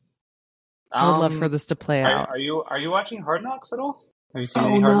 I would love for this to play out. Are you watching Hard Knocks at all? Have you seen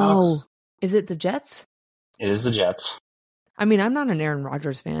any Hard Knocks? Is it the Jets? It is the Jets. I mean, I'm not an Aaron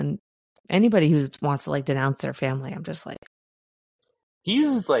Rodgers fan. Anybody who wants to denounce their family, I'm just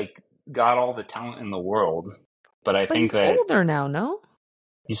he's got all the talent in the world, but I think he's that older now. No,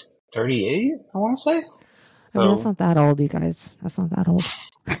 he's 38. I want to say. I mean, that's not that old, you guys. That's not that old.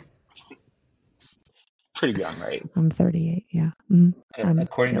 Pretty young, right? I'm 38. Yeah, I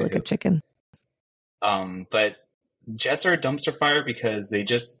feel like a chicken. But Jets are a dumpster fire because they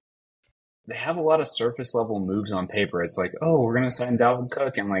have a lot of surface level moves on paper. It's we're going to sign Dalvin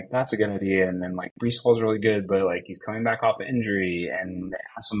Cook, and that's a good idea. And then Breece Hall's really good, but he's coming back off of injury, and they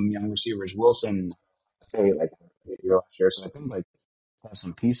have some young receivers. Wilson, last year. So I think they have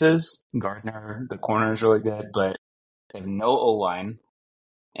some pieces. Gardner, the corner, is really good, but They have no O-line,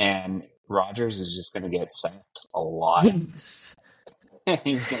 and Rodgers is just going to get sacked a lot. Yes.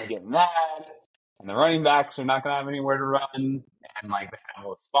 He's going to get mad, and the running backs are not going to have anywhere to run, and like they have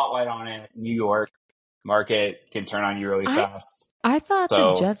a spotlight on it. New York market can turn on you really fast. I thought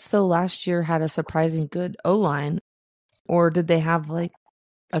the Jets, though, last year had a surprising good O-line, or did they have like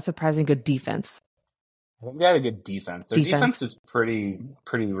a surprising good defense? I think they had a good defense. Their defense is pretty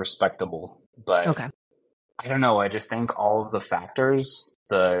respectable, but okay. I don't know. I just think all of the factors,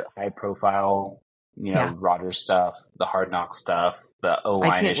 the high profile, Rodgers stuff, the Hard Knock stuff, the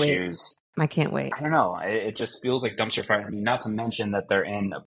O-line issues. I can't wait. I don't know. It just feels like dumpster fire. I mean, not to mention that they're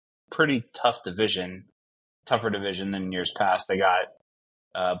in a pretty tough division, tougher division than years past. They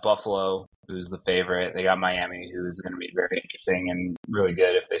got Buffalo, who's the favorite. They got Miami, who's going to be very interesting and really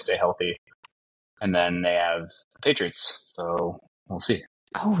good if they stay healthy. And then they have the Patriots. So we'll see.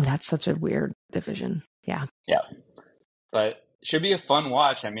 Oh, that's such a weird division. Yeah. Yeah. But it should be a fun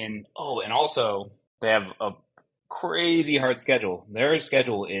watch. I mean, and also they have a crazy hard schedule. Their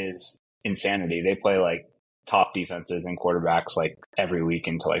schedule is insanity. They play like top defenses and quarterbacks like every week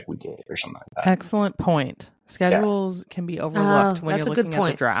into like week 8 or something like that. Excellent point. Schedules can be overlooked when you're looking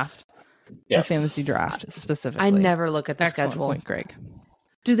at the draft. Yeah. The fantasy draft specifically. I never look at the Excellent schedule. Point, Greg.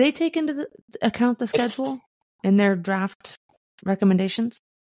 Do they take into account the schedule in their draft recommendations?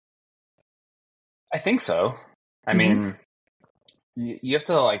 I think so. I mean, you have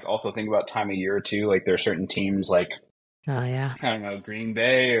to like also think about time of year too. Like there are certain teams like, I don't know, Green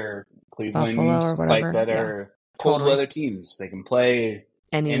Bay or Cleveland, Buffalo or whatever, like that are cold weather teams. They can play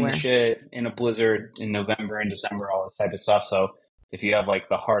anywhere in the shit, in a blizzard, in November and December, all this type of stuff. So if you have like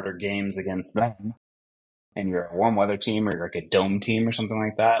the harder games against them, and you're a warm weather team or you're like a dome team or something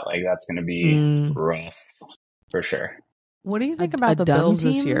like that, like that's going to be rough for sure. What do you think about the Bills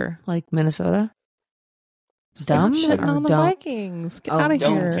this year? Like Minnesota? Dumb shitting on the Vikings. Get out of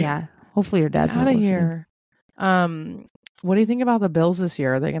here. Yeah. Hopefully your dad's out of here. What do you think about the Bills this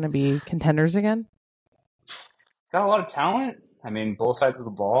year? Are they going to be contenders again? Got a lot of talent. I mean, both sides of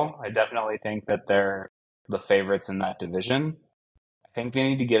the ball. I definitely think that they're the favorites in that division. I think they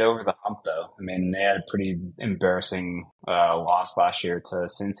need to get over the hump, though. I mean, they had a pretty embarrassing loss last year to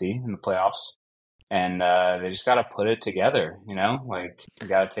Cincy in the playoffs. And they just got to put it together, Like, you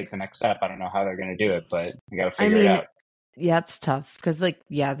got to take the next step. I don't know how they're going to do it, but you got to figure it out. Yeah, it's tough. Because, they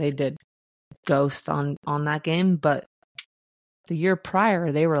did ghost on that game. But the year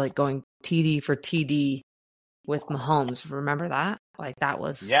prior, they were, going TD for TD with Mahomes. Remember that? That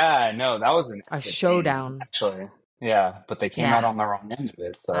was... Yeah, no, that was a showdown. Game, actually. Yeah, but they came out on the wrong end of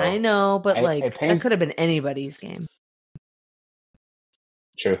it. So I know, but that could have been anybody's game.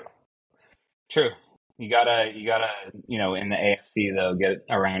 True. You gotta, in the AFC though, get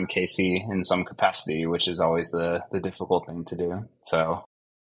around KC in some capacity, which is always the difficult thing to do. So,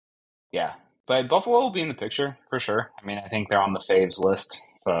 yeah, but Buffalo will be in the picture for sure. I mean, I think they're on the faves list,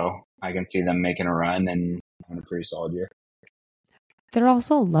 so I can see them making a run and having a pretty solid year. They're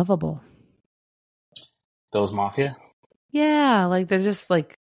also lovable. Bills Mafia? Yeah, they're just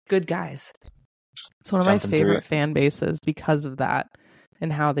good guys. It's one of my favorite fan bases because of that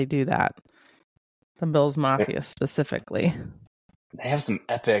and how they do that. The Bills Mafia specifically. They have some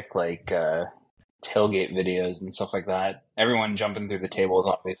epic tailgate videos and stuff like that. Everyone jumping through the tables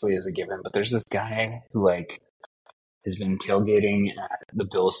obviously is a given, but there's this guy who has been tailgating at the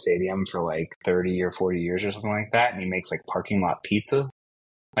Bills Stadium for 30 or 40 years or something like that, and he makes parking lot pizza.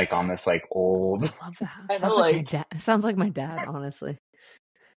 On this old. I love that. Sounds like my dad, honestly.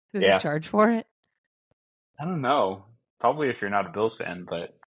 Does he charge for it? I don't know. Probably if you're not a Bills fan,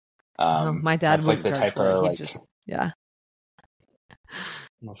 but my dad would the type of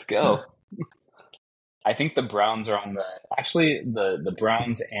Let's go. I think the Browns are on the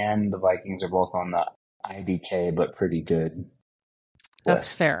Browns and the Vikings are both on the IDK, but pretty good.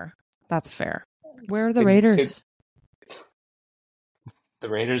 That's fair. Where are the Raiders? The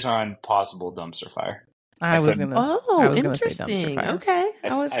Raiders are on possible dumpster fire. I was going to interesting. Say dumpster fire. Okay.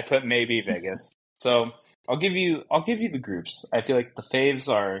 I put maybe Vegas. So I'll give you the groups. I feel like the faves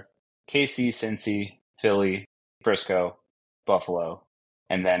are KC, Cincy, Philly, Frisco, Buffalo,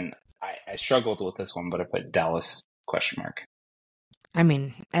 and then I struggled with this one, but I put Dallas ? I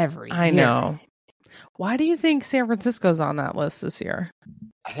mean, I know. Why do you think San Francisco's on that list this year?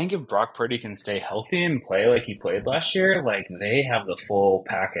 I think if Brock Purdy can stay healthy and play like he played last year, they have the full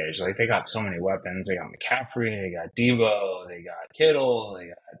package. They got so many weapons. They got McCaffrey, they got Debo, they got Kittle, they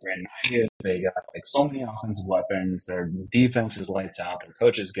got Brandon Ayuk, they got so many offensive weapons. Their defense is lights out. Their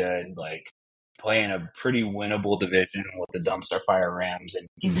coach is good. Playing a pretty winnable division with the dumpster fire Rams and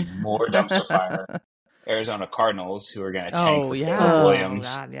even more dumpster fire Arizona Cardinals, who are going to tank for yeah. Caleb Williams.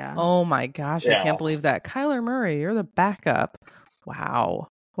 Oh, God, yeah. Oh my gosh, I can't believe that. Kyler Murray, you're the backup. Wow.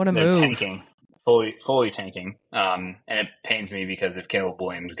 What a They're move. tanking. Fully tanking. And it pains me because if Caleb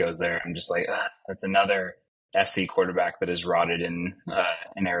Williams goes there, I'm just like, that's another SC quarterback that is rotted in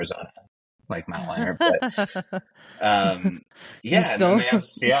Arizona, like Matt Leinart. But yeah, and then they have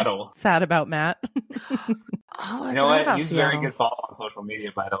Seattle. Sad about Matt. You know what? He's a very good follow on social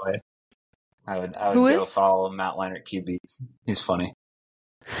media, by the way. I would go follow Matt Leinart QB. He's funny.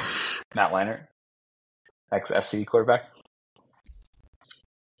 Matt Leinart, ex-SC quarterback,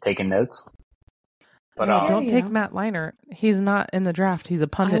 taking notes. But don't take Matt Leinart. He's not in the draft. He's a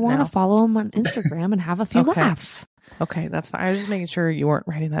pundit now. I want to follow him on Instagram and have a few laughs. Okay, that's fine. I was just making sure you weren't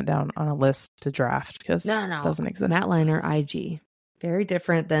writing that down on a list to draft because it doesn't exist. Matt Leinart, IG. Very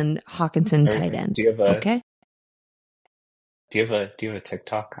different than Hawkinson tight end. Do you have a okay? Do you have a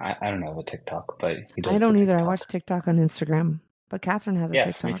TikTok? I don't have a TikTok, but he does. I don't either. I watch TikTok on Instagram, but Catherine has a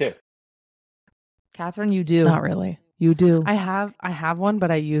TikTok. Me too. Catherine, you do. Not really. You do. I have one,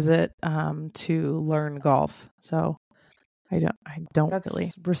 but I use it to learn golf. So I don't That's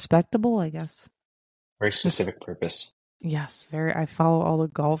really. Respectable, I guess. Very specific purpose. Yes, very. I follow all the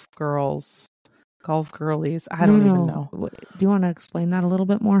golf girls, golf girlies. I don't even know. Do you want to explain that a little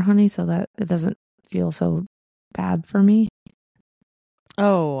bit more, honey, so that it doesn't feel so bad for me?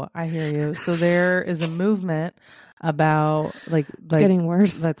 Oh, I hear you. So there is a movement about like getting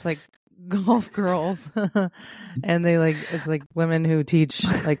worse. That's like golf girls, and they it's like women who teach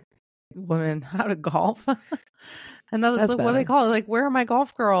like women how to golf. And that's like what they call it. Like, where are my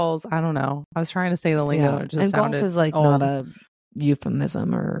golf girls? I don't know. I was trying to say the lingo. Yeah. It just and sounded golf is like old. not a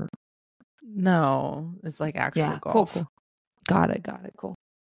euphemism or. No, it's like actual golf. Cool. Got it. Cool.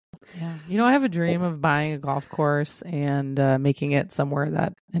 Yeah. I have a dream of buying a golf course and making it somewhere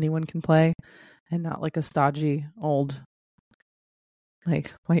that anyone can play and not like a stodgy old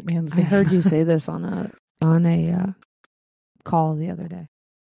like white man's game. I heard you say this on a call the other day.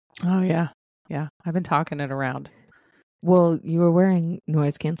 Oh, yeah. Yeah. I've been talking it around. Well, you were wearing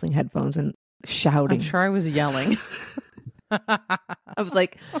noise-canceling headphones and shouting. I'm sure I was yelling. I was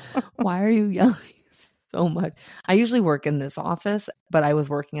like, why are you yelling so much? I usually work in this office, but I was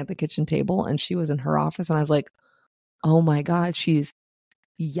working at the kitchen table and she was in her office and I was like, oh my God, she's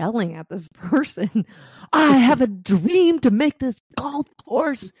yelling at this person. I have a dream to make this golf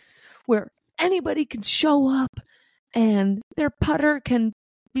course where anybody can show up and their putter can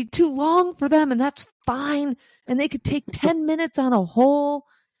be too long for them and that's fine. And they could take 10 minutes on a hole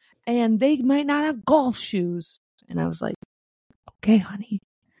and they might not have golf shoes. And I was like, okay, honey.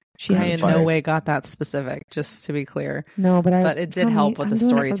 I in no way got that specific, just to be clear. No, but it did help with the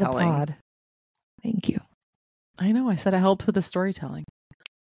storytelling. Thank you. I know. I said it helped with the storytelling.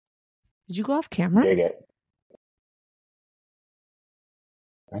 Did you go off camera? Dig it.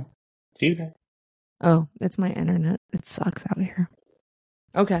 Huh? Do that. Oh, it's my internet. It sucks out here.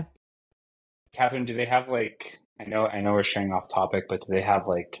 Okay. Catherine, do they have I know we're straying off topic, but do they have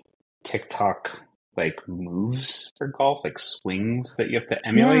TikTok moves for golf, swings that you have to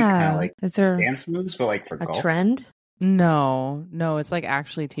emulate? Yeah. Kind of is there dance moves, but for golf? A trend? No, it's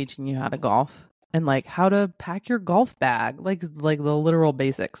actually teaching you how to golf and how to pack your golf bag, like the literal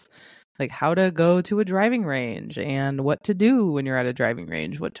basics. How to go to a driving range and what to do when you're at a driving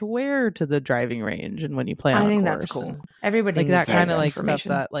range, what to wear to the driving range, and when you play on a course. I think that's cool. Everybody that kind of stuff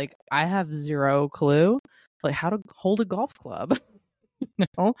that I have zero clue, how to hold a golf club.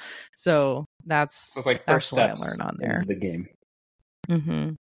 So that's first steps I learned on there into the game.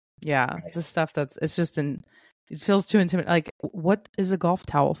 Mm-hmm. Yeah, nice. The stuff it's just it feels too intimate. What is a golf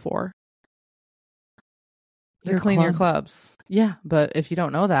towel for? To clean your clubs. Yeah, but if you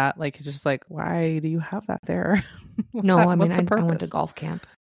don't know that, it's just why do you have that there? I went to golf camp.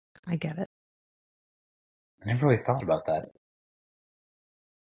 I get it. I never really thought about that.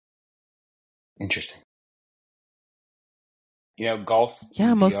 Interesting. Golf.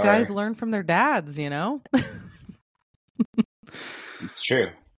 Yeah, most VR, guys learn from their dads, It's true.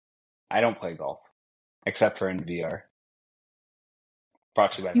 I don't play golf, except for in VR.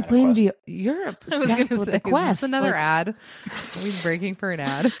 Brought to you by you play in VR. You're obsessed with the Quest. Is this another ad? Are we breaking for an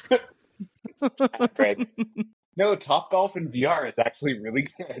ad? Greg. No, Topgolf in VR is actually really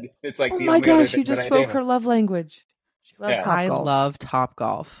good. It's oh my gosh, she just spoke her love language. She loves Topgolf. I love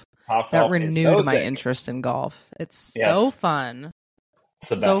Topgolf. That renewed my interest in golf. It's so fun. It's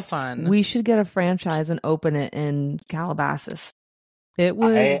the best. So fun. We should get a franchise and open it in Calabasas. It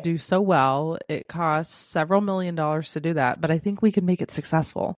would do so well. It costs several $1 million to do that, but I think we could make it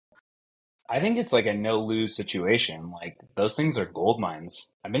successful. I think it's like a no-lose situation. Like, those things are gold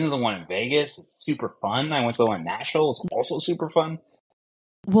mines. I've been to the one in Vegas. It's super fun. I went to the one in Nashville. It's also super fun.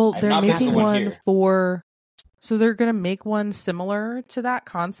 Well, I've they're not been to making one one here. for... So they're going to make one similar to that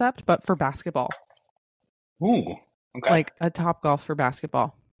concept, but for basketball. Ooh, okay. Like a Topgolf for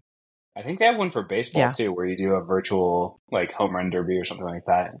basketball. I think they have one for baseball, Yeah. too, where you do a virtual, like, home run derby or something like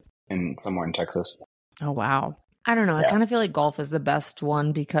that somewhere in Texas. Oh, wow. I don't know. I Yeah. kind of feel like golf is the best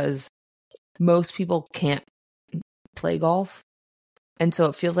one because most people can't play golf. And so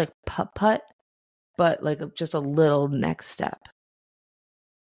it feels like putt-putt, but like just a little next step.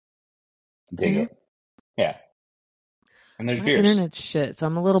 Dig it. Yeah. And there's My beers. internet's shit, so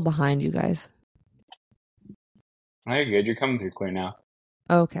I'm a little behind you guys. Oh, you're good. You're coming through clear now.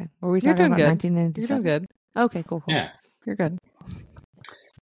 Okay. Were we You're talking doing about good. 1997? You're doing good. Okay, cool. Yeah. You're good.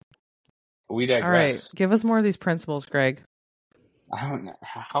 We All right. digress. Give us more of these principles, Greg. I don't know.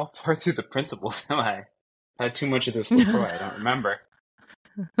 How far through the principles am I? I had too much of this LaCroix. I don't remember.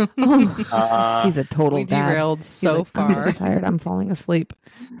 He's a total We dad. derailed He's so like, I'm far. so tired. I'm falling asleep.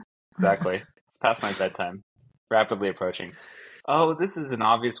 Exactly. It's past my bedtime. Rapidly approaching. Oh, this is an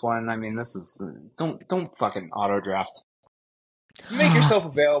obvious one. I mean, this is... Don't fucking auto-draft. Just make yourself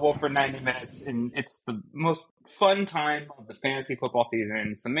available for 90 minutes, and it's the most fun time of the fantasy football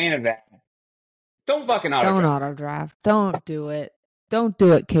season. It's the main event. Don't fucking auto-draft. Don't auto draft. Don't do it. Don't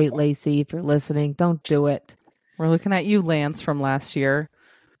do it, Kate Lacey, if you're listening. Don't do it. We're looking at you, Lance, from last year.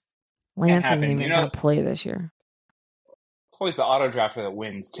 Lance happen. isn't even You know- going to play this year. It's always the auto-drafter that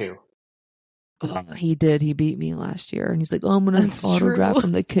wins, too. He did. He beat me last year. And he's like, oh, I'm going That's to auto draft true.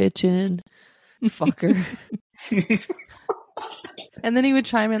 from the kitchen. Fucker. And then he would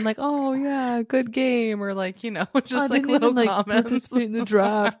chime in like, oh, yeah, good game. Or like, you know, just I like didn't little even comments. participate in the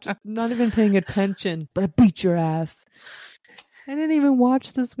draft. Not even paying attention, but I beat your ass. I didn't even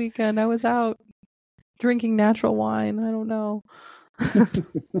watch this weekend. I was out drinking natural wine. I don't know.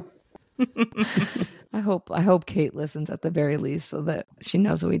 I hope Kate listens at the very least so that she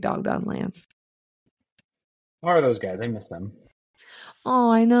knows that we dogged on Lance. How are those guys? I miss them.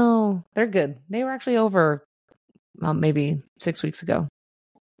 Oh, I know. They're good. They were actually over maybe 6 weeks ago.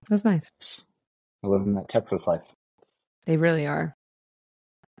 It was nice. I live in that Texas life. They really are.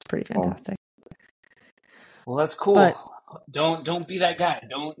 It's pretty fantastic. Well, that's cool. But- Don't be that guy.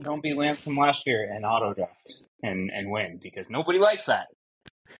 Don't be Lance from last year and auto draft and win because nobody likes that.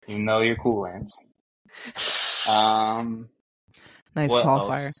 Even though you're cool, Lance. Nice what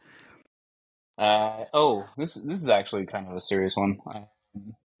qualifier. else? This is actually kind of a serious one.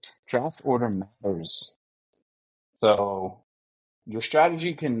 Draft order matters. So your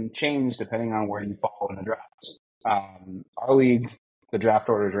strategy can change depending on where you fall in the draft. Our league, the draft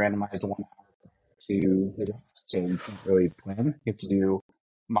order is randomized 1 hour to the draft, so you can't really plan. You have to do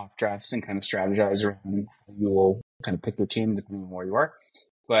mock drafts and kind of strategize around how you will kind of pick your team depending on where you are.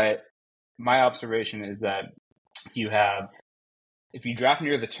 But my observation is that if you draft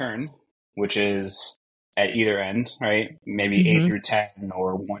near the turn, which is at either end, right? Maybe 8 through 10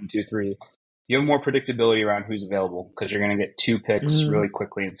 or 1, 2, 3. You have more predictability around who's available because you're going to get 2 picks really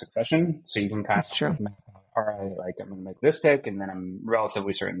quickly in succession. So you can kind That's true. of map out, all right, like I'm going to make this pick and then I'm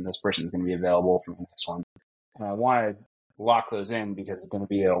relatively certain this person is going to be available for the next one. And I want to lock those in because it's going to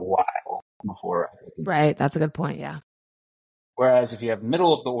be a while before I pick. Right. That's a good point. Yeah. Whereas if you have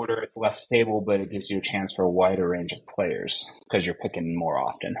middle of the order, it's less stable, but it gives you a chance for a wider range of players because you're picking more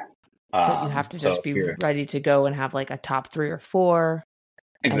often. But you have to just be ready to go and have like a top 3 or 4.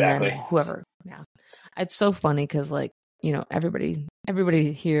 Exactly. And then whoever. Yeah. It's so funny because like, you know, everybody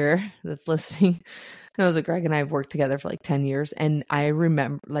here that's listening knows that Greg and I have worked together for like 10 years. And I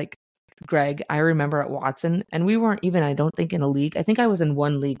remember like Greg, I remember at Watson, and we weren't even, I don't think, in a league. I think I was in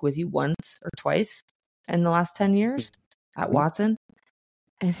one league with you once or twice in the last 10 years at Watson.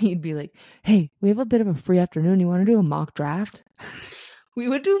 And he'd be like, hey, we have a bit of a free afternoon. You want to do a mock draft? We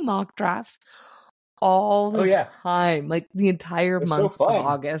would do mock drafts all the time, like the entire month of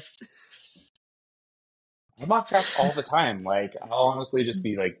August. I mock draft all the time. Like, I'll honestly just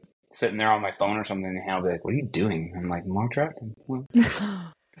be like sitting there on my phone or something, and I'll be like, what are you doing? I'm like, mock drafting?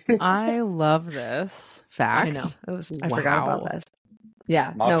 I love this fact. I know. I forgot about this.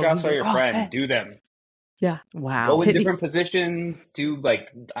 Yeah. Mock drafts are your friend. Do them. Yeah. Wow. Go in different positions. Do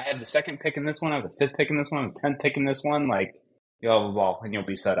like, I have the 2nd pick in this one. I have the 5th pick in this one. I have the 10th pick in this one. Like, you'll have a ball and you'll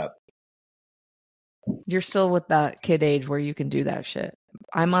be set up. You're still with that kid age where you can do that shit.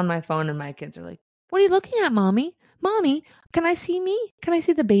 I'm on my phone and my kids are like, what are you looking at, mommy? Mommy, can I see me? Can I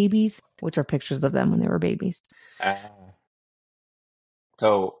see the babies? Which are pictures of them when they were babies.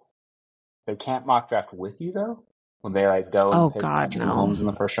 So they can't mock draft with you though? When they like go and pick Patrick Mahomes in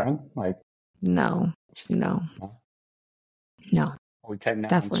the first round? Like, No. Are we cutting down on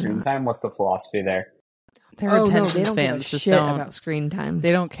Definitely screen not. time? What's the philosophy there? Their Oh no, attention they don't give a spans just shit don't. about screen time.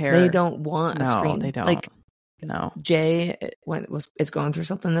 They don't care. They don't want a No, screen. they don't. Like No. Jay is going through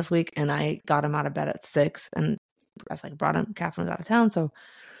something this week, and I got him out of bed at 6, and I was like, brought him. Catherine was out of town, so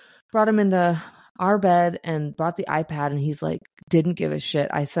brought him into our bed and brought the iPad, and he's like, didn't give a shit.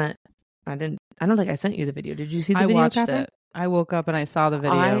 I don't think I sent you the video. Did you see the video, I watched Catherine? it. I woke up and I saw the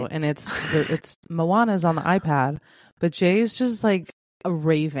video, and it's Moana's on the iPad, but Jay's just like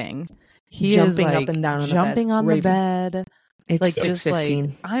raving. He Jumping is like up and down on jumping the bed, on raving. the bed. It's Like 6:15. just like,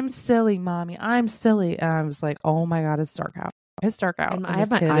 I'm silly, mommy. I'm silly. And I was like, oh my God, it's dark out. It's dark out. And And I have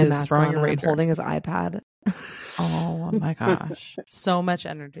this my kid eye is mask throwing on, a and I'm rager. holding his iPad. Oh my gosh. So much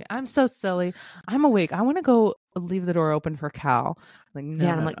energy. I'm so silly. I'm awake. I want to go leave the door open for Cal. Like, no,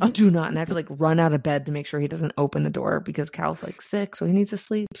 Yeah, and I'm no, like, no. do not. And I have to like run out of bed to make sure he doesn't open the door because Cal's like sick, so he needs to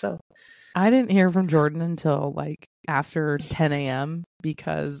sleep. So I didn't hear from Jordan until like after 10 a.m.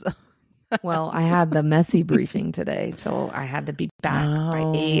 because well, I had the messy briefing today, so I had to be back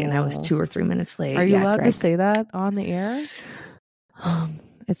by 8, and I was 2 or 3 minutes late. Are you allowed Greg. to say that on the air?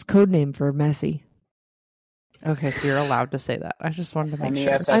 It's code name for messy. Okay, so you're allowed to say that. I just wanted to make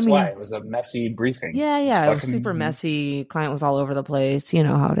sure. MESSY. It was a messy briefing. Yeah, it was super messy. Client was all over the place. You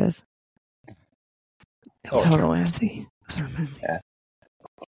know how it is. Oh, Totally messy. Sort of messy. Yeah.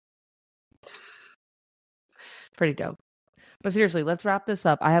 Pretty dope. But seriously, let's wrap this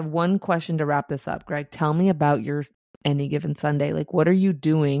up. I have one question to wrap this up. Greg, tell me about your any given Sunday. Like, what are you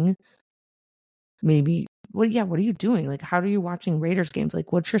doing? Maybe, what are you doing? Like, how are you watching Raiders games?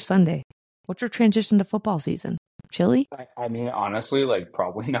 Like, what's your Sunday? What's your transition to football season? Chilly? I mean, honestly, like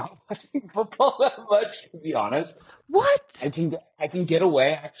probably not watching football that much, to be honest. What? I can get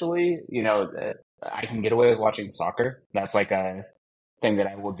away, actually. I can get away with watching soccer. That's like a thing that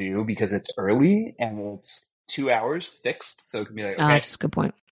I will do because it's early and it's 2 hours fixed. So it can be like, okay, that's a good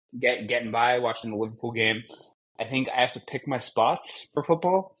point. Getting by watching the Liverpool game. I think I have to pick my spots for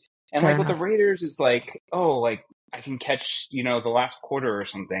football. And Fair like with enough. the Raiders, it's like, oh, like I can catch, the last quarter or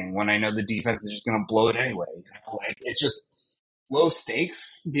something when I know the defense is just going to blow it anyway. Like it's just low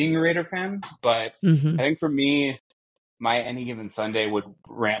stakes being a Raider fan. But Mm-hmm. I think for me, my any given Sunday would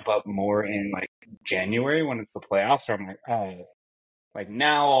ramp up more in like January when it's the playoffs. So I'm like, oh, like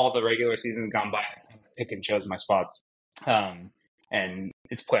now all the regular season's gone by. I can pick and choose my spots. And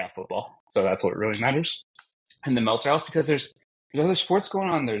it's playoff football. So that's what really matters. And the Meltzer House, because there's other sports going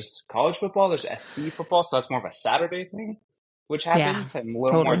on. There's college football, there's SC football, so that's more of a Saturday thing, which happens. I'm a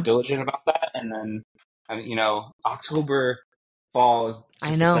little more diligent about that. And then, October, fall is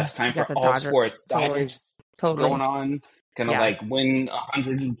just the best time for all sports. Dodgers going on, gonna like win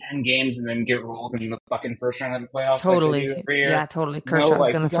 110 games and then get rolled in the fucking first round of the playoffs. Totally. Like every year. Yeah, totally.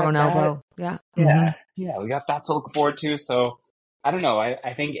 Kershaw's gonna throw an elbow. Yeah. Yeah, we got that to look forward to. So I don't know.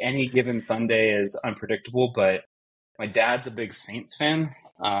 I think any given Sunday is unpredictable, but my dad's a big Saints fan.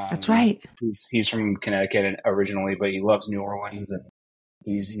 That's right. He's from Connecticut originally, but he loves New Orleans, and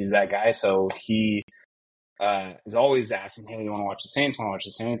he's that guy. So he is always asking, "Hey, you want to watch the Saints? Want to watch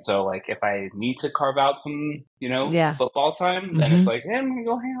the Saints?" So like, if I need to carve out some, football time, then it's like, hey, I'm gonna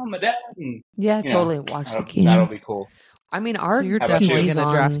go hang out with my dad. And, totally watch the game. That'll be cool. I mean, So you're definitely gonna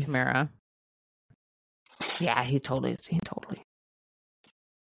draft Kamara. Yeah, he totally.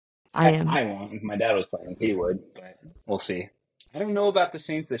 I won't. If my dad was playing, he would, but we'll see. I don't know about the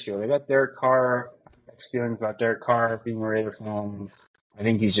Saints this year. They got Derek Carr. Mixed feelings about Derek Carr being a Raider fan. I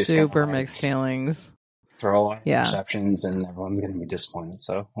think he's just super mixed feelings. Throw a lot of interceptions, and everyone's going to be disappointed.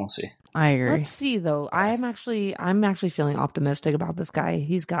 So we'll see. I agree. Let's see, though. I'm actually feeling optimistic about this guy.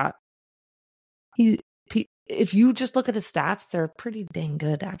 If you just look at his stats, they're pretty dang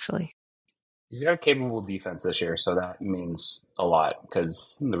good, actually. He's got a capable defense this year, so that means a lot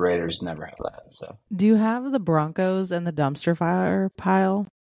because the Raiders never have that. So, do you have the Broncos and the dumpster fire pile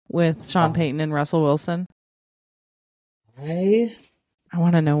with Sean Payton and Russell Wilson? I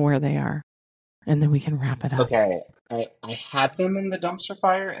want to know where they are, and then we can wrap it up. Okay, I had them in the dumpster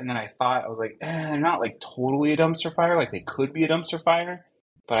fire, and then I thought, I was like, they're not like totally a dumpster fire. Like they could be a dumpster fire,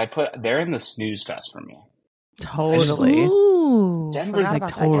 but they're in the snooze fest for me. Totally. Denver's like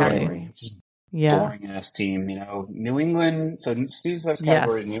totally. Boring ass team, New England. So snooze fest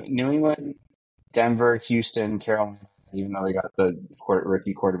category: New England, Denver, Houston, Carolina. Even though they got the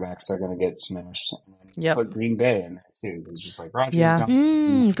rookie quarterbacks, they're going to get smashed. Yep. Put Green Bay in there too. It's just like Rodgers. Yeah.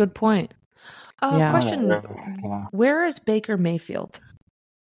 Good point. Question: where is Baker Mayfield?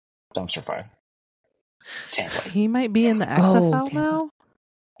 Dumpster fire. Tampa. He might be in the XFL now.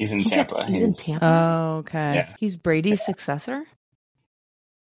 He's in Tampa. He's in Tampa. Oh, okay. Yeah. He's Brady's successor.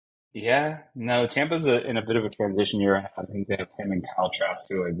 Yeah, no, Tampa's in a bit of a transition year. I think they have him and Kyle Trask,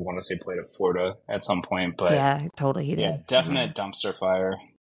 who I want to say played at Florida at some point. But yeah, totally he yeah, did. definite dumpster fire.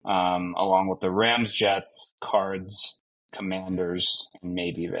 Along with the Rams, Jets, Cards, Commanders, and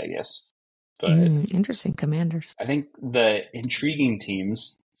maybe Vegas. But interesting, Commanders. I think the intriguing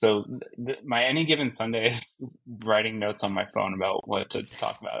teams. So my Any Given Sunday is writing notes on my phone about what to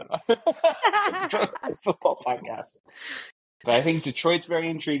talk about football podcast. But I think Detroit's very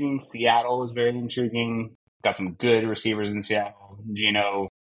intriguing. Seattle is very intriguing. Got some good receivers in Seattle. Gino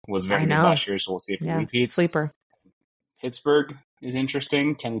was very good last year, so we'll see if he repeats. Sleeper. Pittsburgh is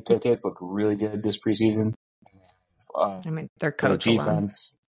interesting. Kenny Pickett's looked really good this preseason. Their coach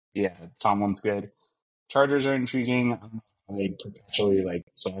defense. Yeah, Tomlin's good. Chargers are intriguing. They perpetually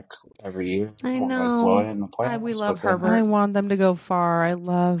suck every year. I know. Blow it in the playoffs. We love Herbert. I want them to go far. I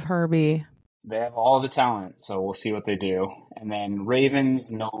love Herbie. They have all the talent, so we'll see what they do. And then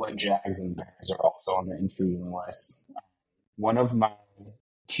Ravens, Nola, Jags, and Bears are also on the intriguing list. One of my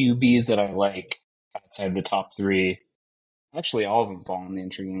QBs that I like outside the top three, actually all of them fall on the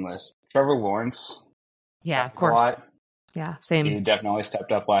intriguing list. Trevor Lawrence. Yeah, of course. A lot. Yeah, same. He definitely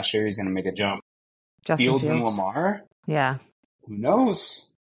stepped up last year. He's going to make a jump. Justin Fields and Lamar. Yeah. Who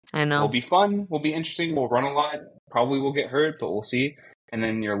knows? I know. It'll be fun. Will be interesting. We'll run a lot. Probably will get hurt, but we'll see. And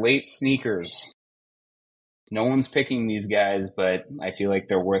then your late sneakers. No one's picking these guys, but I feel like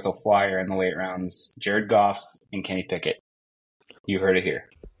they're worth a flyer in the late rounds. Jared Goff and Kenny Pickett. You heard it here.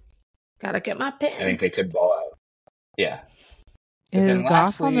 Gotta get my pen. I think they could ball out. Yeah. Is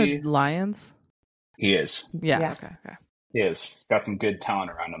Goff on the Lions? He is. Yeah. Okay. He is. He's got some good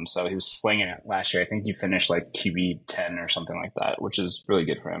talent around him. So he was slinging it last year. I think he finished QB 10 or something like that, which is really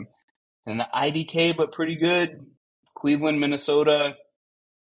good for him. And the IDK, but pretty good. Cleveland, Minnesota.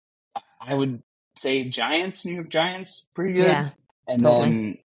 I would say Giants, New York Giants, pretty good. Yeah, and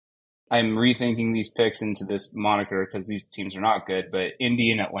then I'm rethinking these picks into this moniker because these teams are not good, but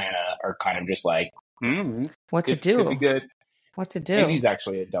Indy and Atlanta are kind of just what to do? Could be good. What to do? Indy's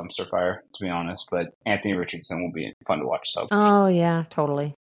actually a dumpster fire, to be honest, but Anthony Richardson will be fun to watch. So. Oh, yeah,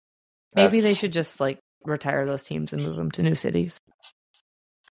 totally. Maybe they should just retire those teams and move them to new cities.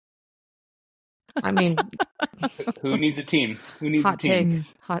 I mean, who needs a team? Who needs a team?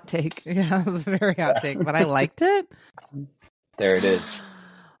 Hot take. Yeah, it was a very hot take, but I liked it. There it is.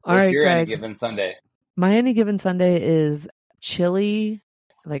 All What's right, your Greg. Any Given Sunday? My Any Given Sunday is chili.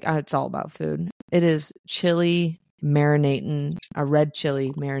 It's all about food. It is chili marinating, a red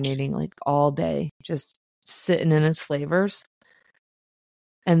chili marinating all day, just sitting in its flavors.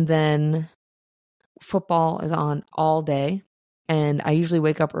 And then football is on all day. And I usually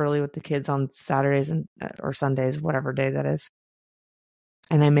wake up early with the kids on Saturdays or Sundays, whatever day that is.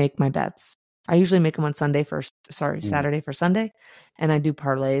 And I make my bets. I usually make them on Saturday for Sunday. And I do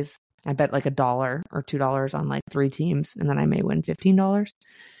parlays. I bet $1 or $2 on 3 teams. And then I may win $15.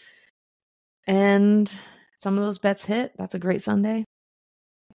 And some of those bets hit. That's a great Sunday.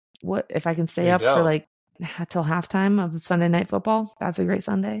 What if I can stay up for till halftime of Sunday Night Football? That's a great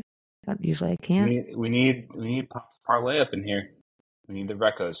Sunday. But usually I can't. We need Pop's parlay up in here. We need the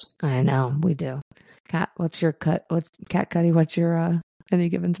recos. I know we do. Kat, what's your cut? Kat Cuddy? What's your Any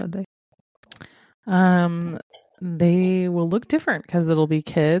Given Sunday? They will look different because it'll be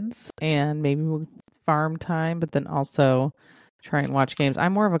kids and maybe farm time, but then also try and watch games.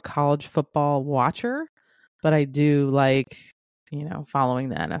 I'm more of a college football watcher, but I do following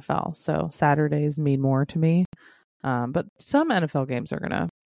the NFL. So Saturdays mean more to me. But some NFL games are going to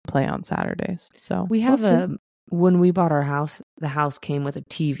play on Saturdays. So we have when we bought our house, the house came with a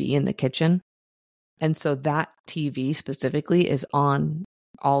TV in the kitchen. And so that TV specifically is on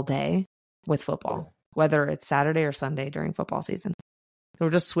all day with football, whether it's Saturday or Sunday during football season. So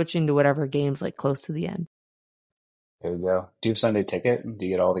we're just switching to whatever games close to the end. There we go. Do you have Sunday ticket? Do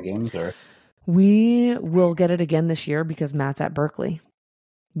you get all the games or? We will get it again this year because Matt's at Berkeley.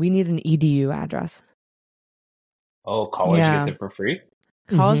 We need an EDU address. Oh, college gets it for free?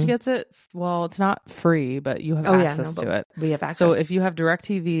 College gets it. Well, it's not free, but you have access to it. We have access. So if you have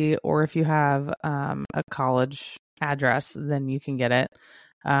DirecTV or if you have a college address, then you can get it.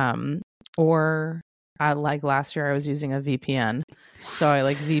 Or last year, I was using a VPN, so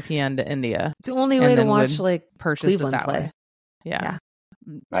I VPN to India. It's the only way to watch purchase Cleveland it that play. way. Yeah.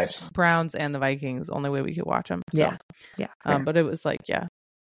 Nice. Browns and the Vikings, only way we could watch them. So. Yeah. But it was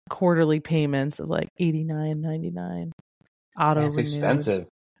quarterly payments of $89.99. Auto It's expensive.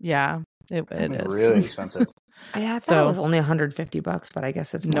 Yeah, it is really expensive. I thought it was only $150, but I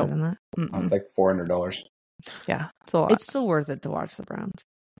guess it's more than that. It's $400. Yeah, it's a lot. It's still worth it to watch the Browns.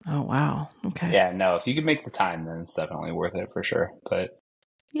 Oh wow. Okay. Yeah, no. If you can make the time, then it's definitely worth it for sure. But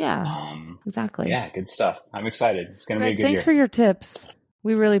Yeah, exactly. Yeah, good stuff. I'm excited. It's going to be a good Thanks year. for your tips.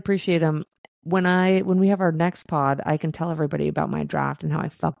 We really appreciate them. When we have our next pod, I can tell everybody about my draft and how I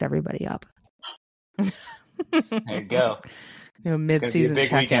fucked everybody up. There you go. Mid-season big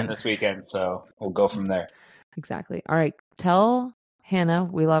check-in weekend this weekend, so we'll go from there. Exactly. All right. Tell Hannah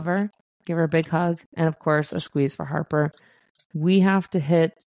we love her. Give her a big hug. And of course, a squeeze for Harper. We have to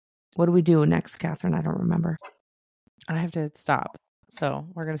hit. What do we do next, Catherine? I don't remember. I have to stop. So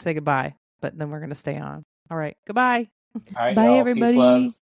we're going to say goodbye, but then we're going to stay on. All right. Goodbye. All right, Bye, y'all. everybody. Peace, love.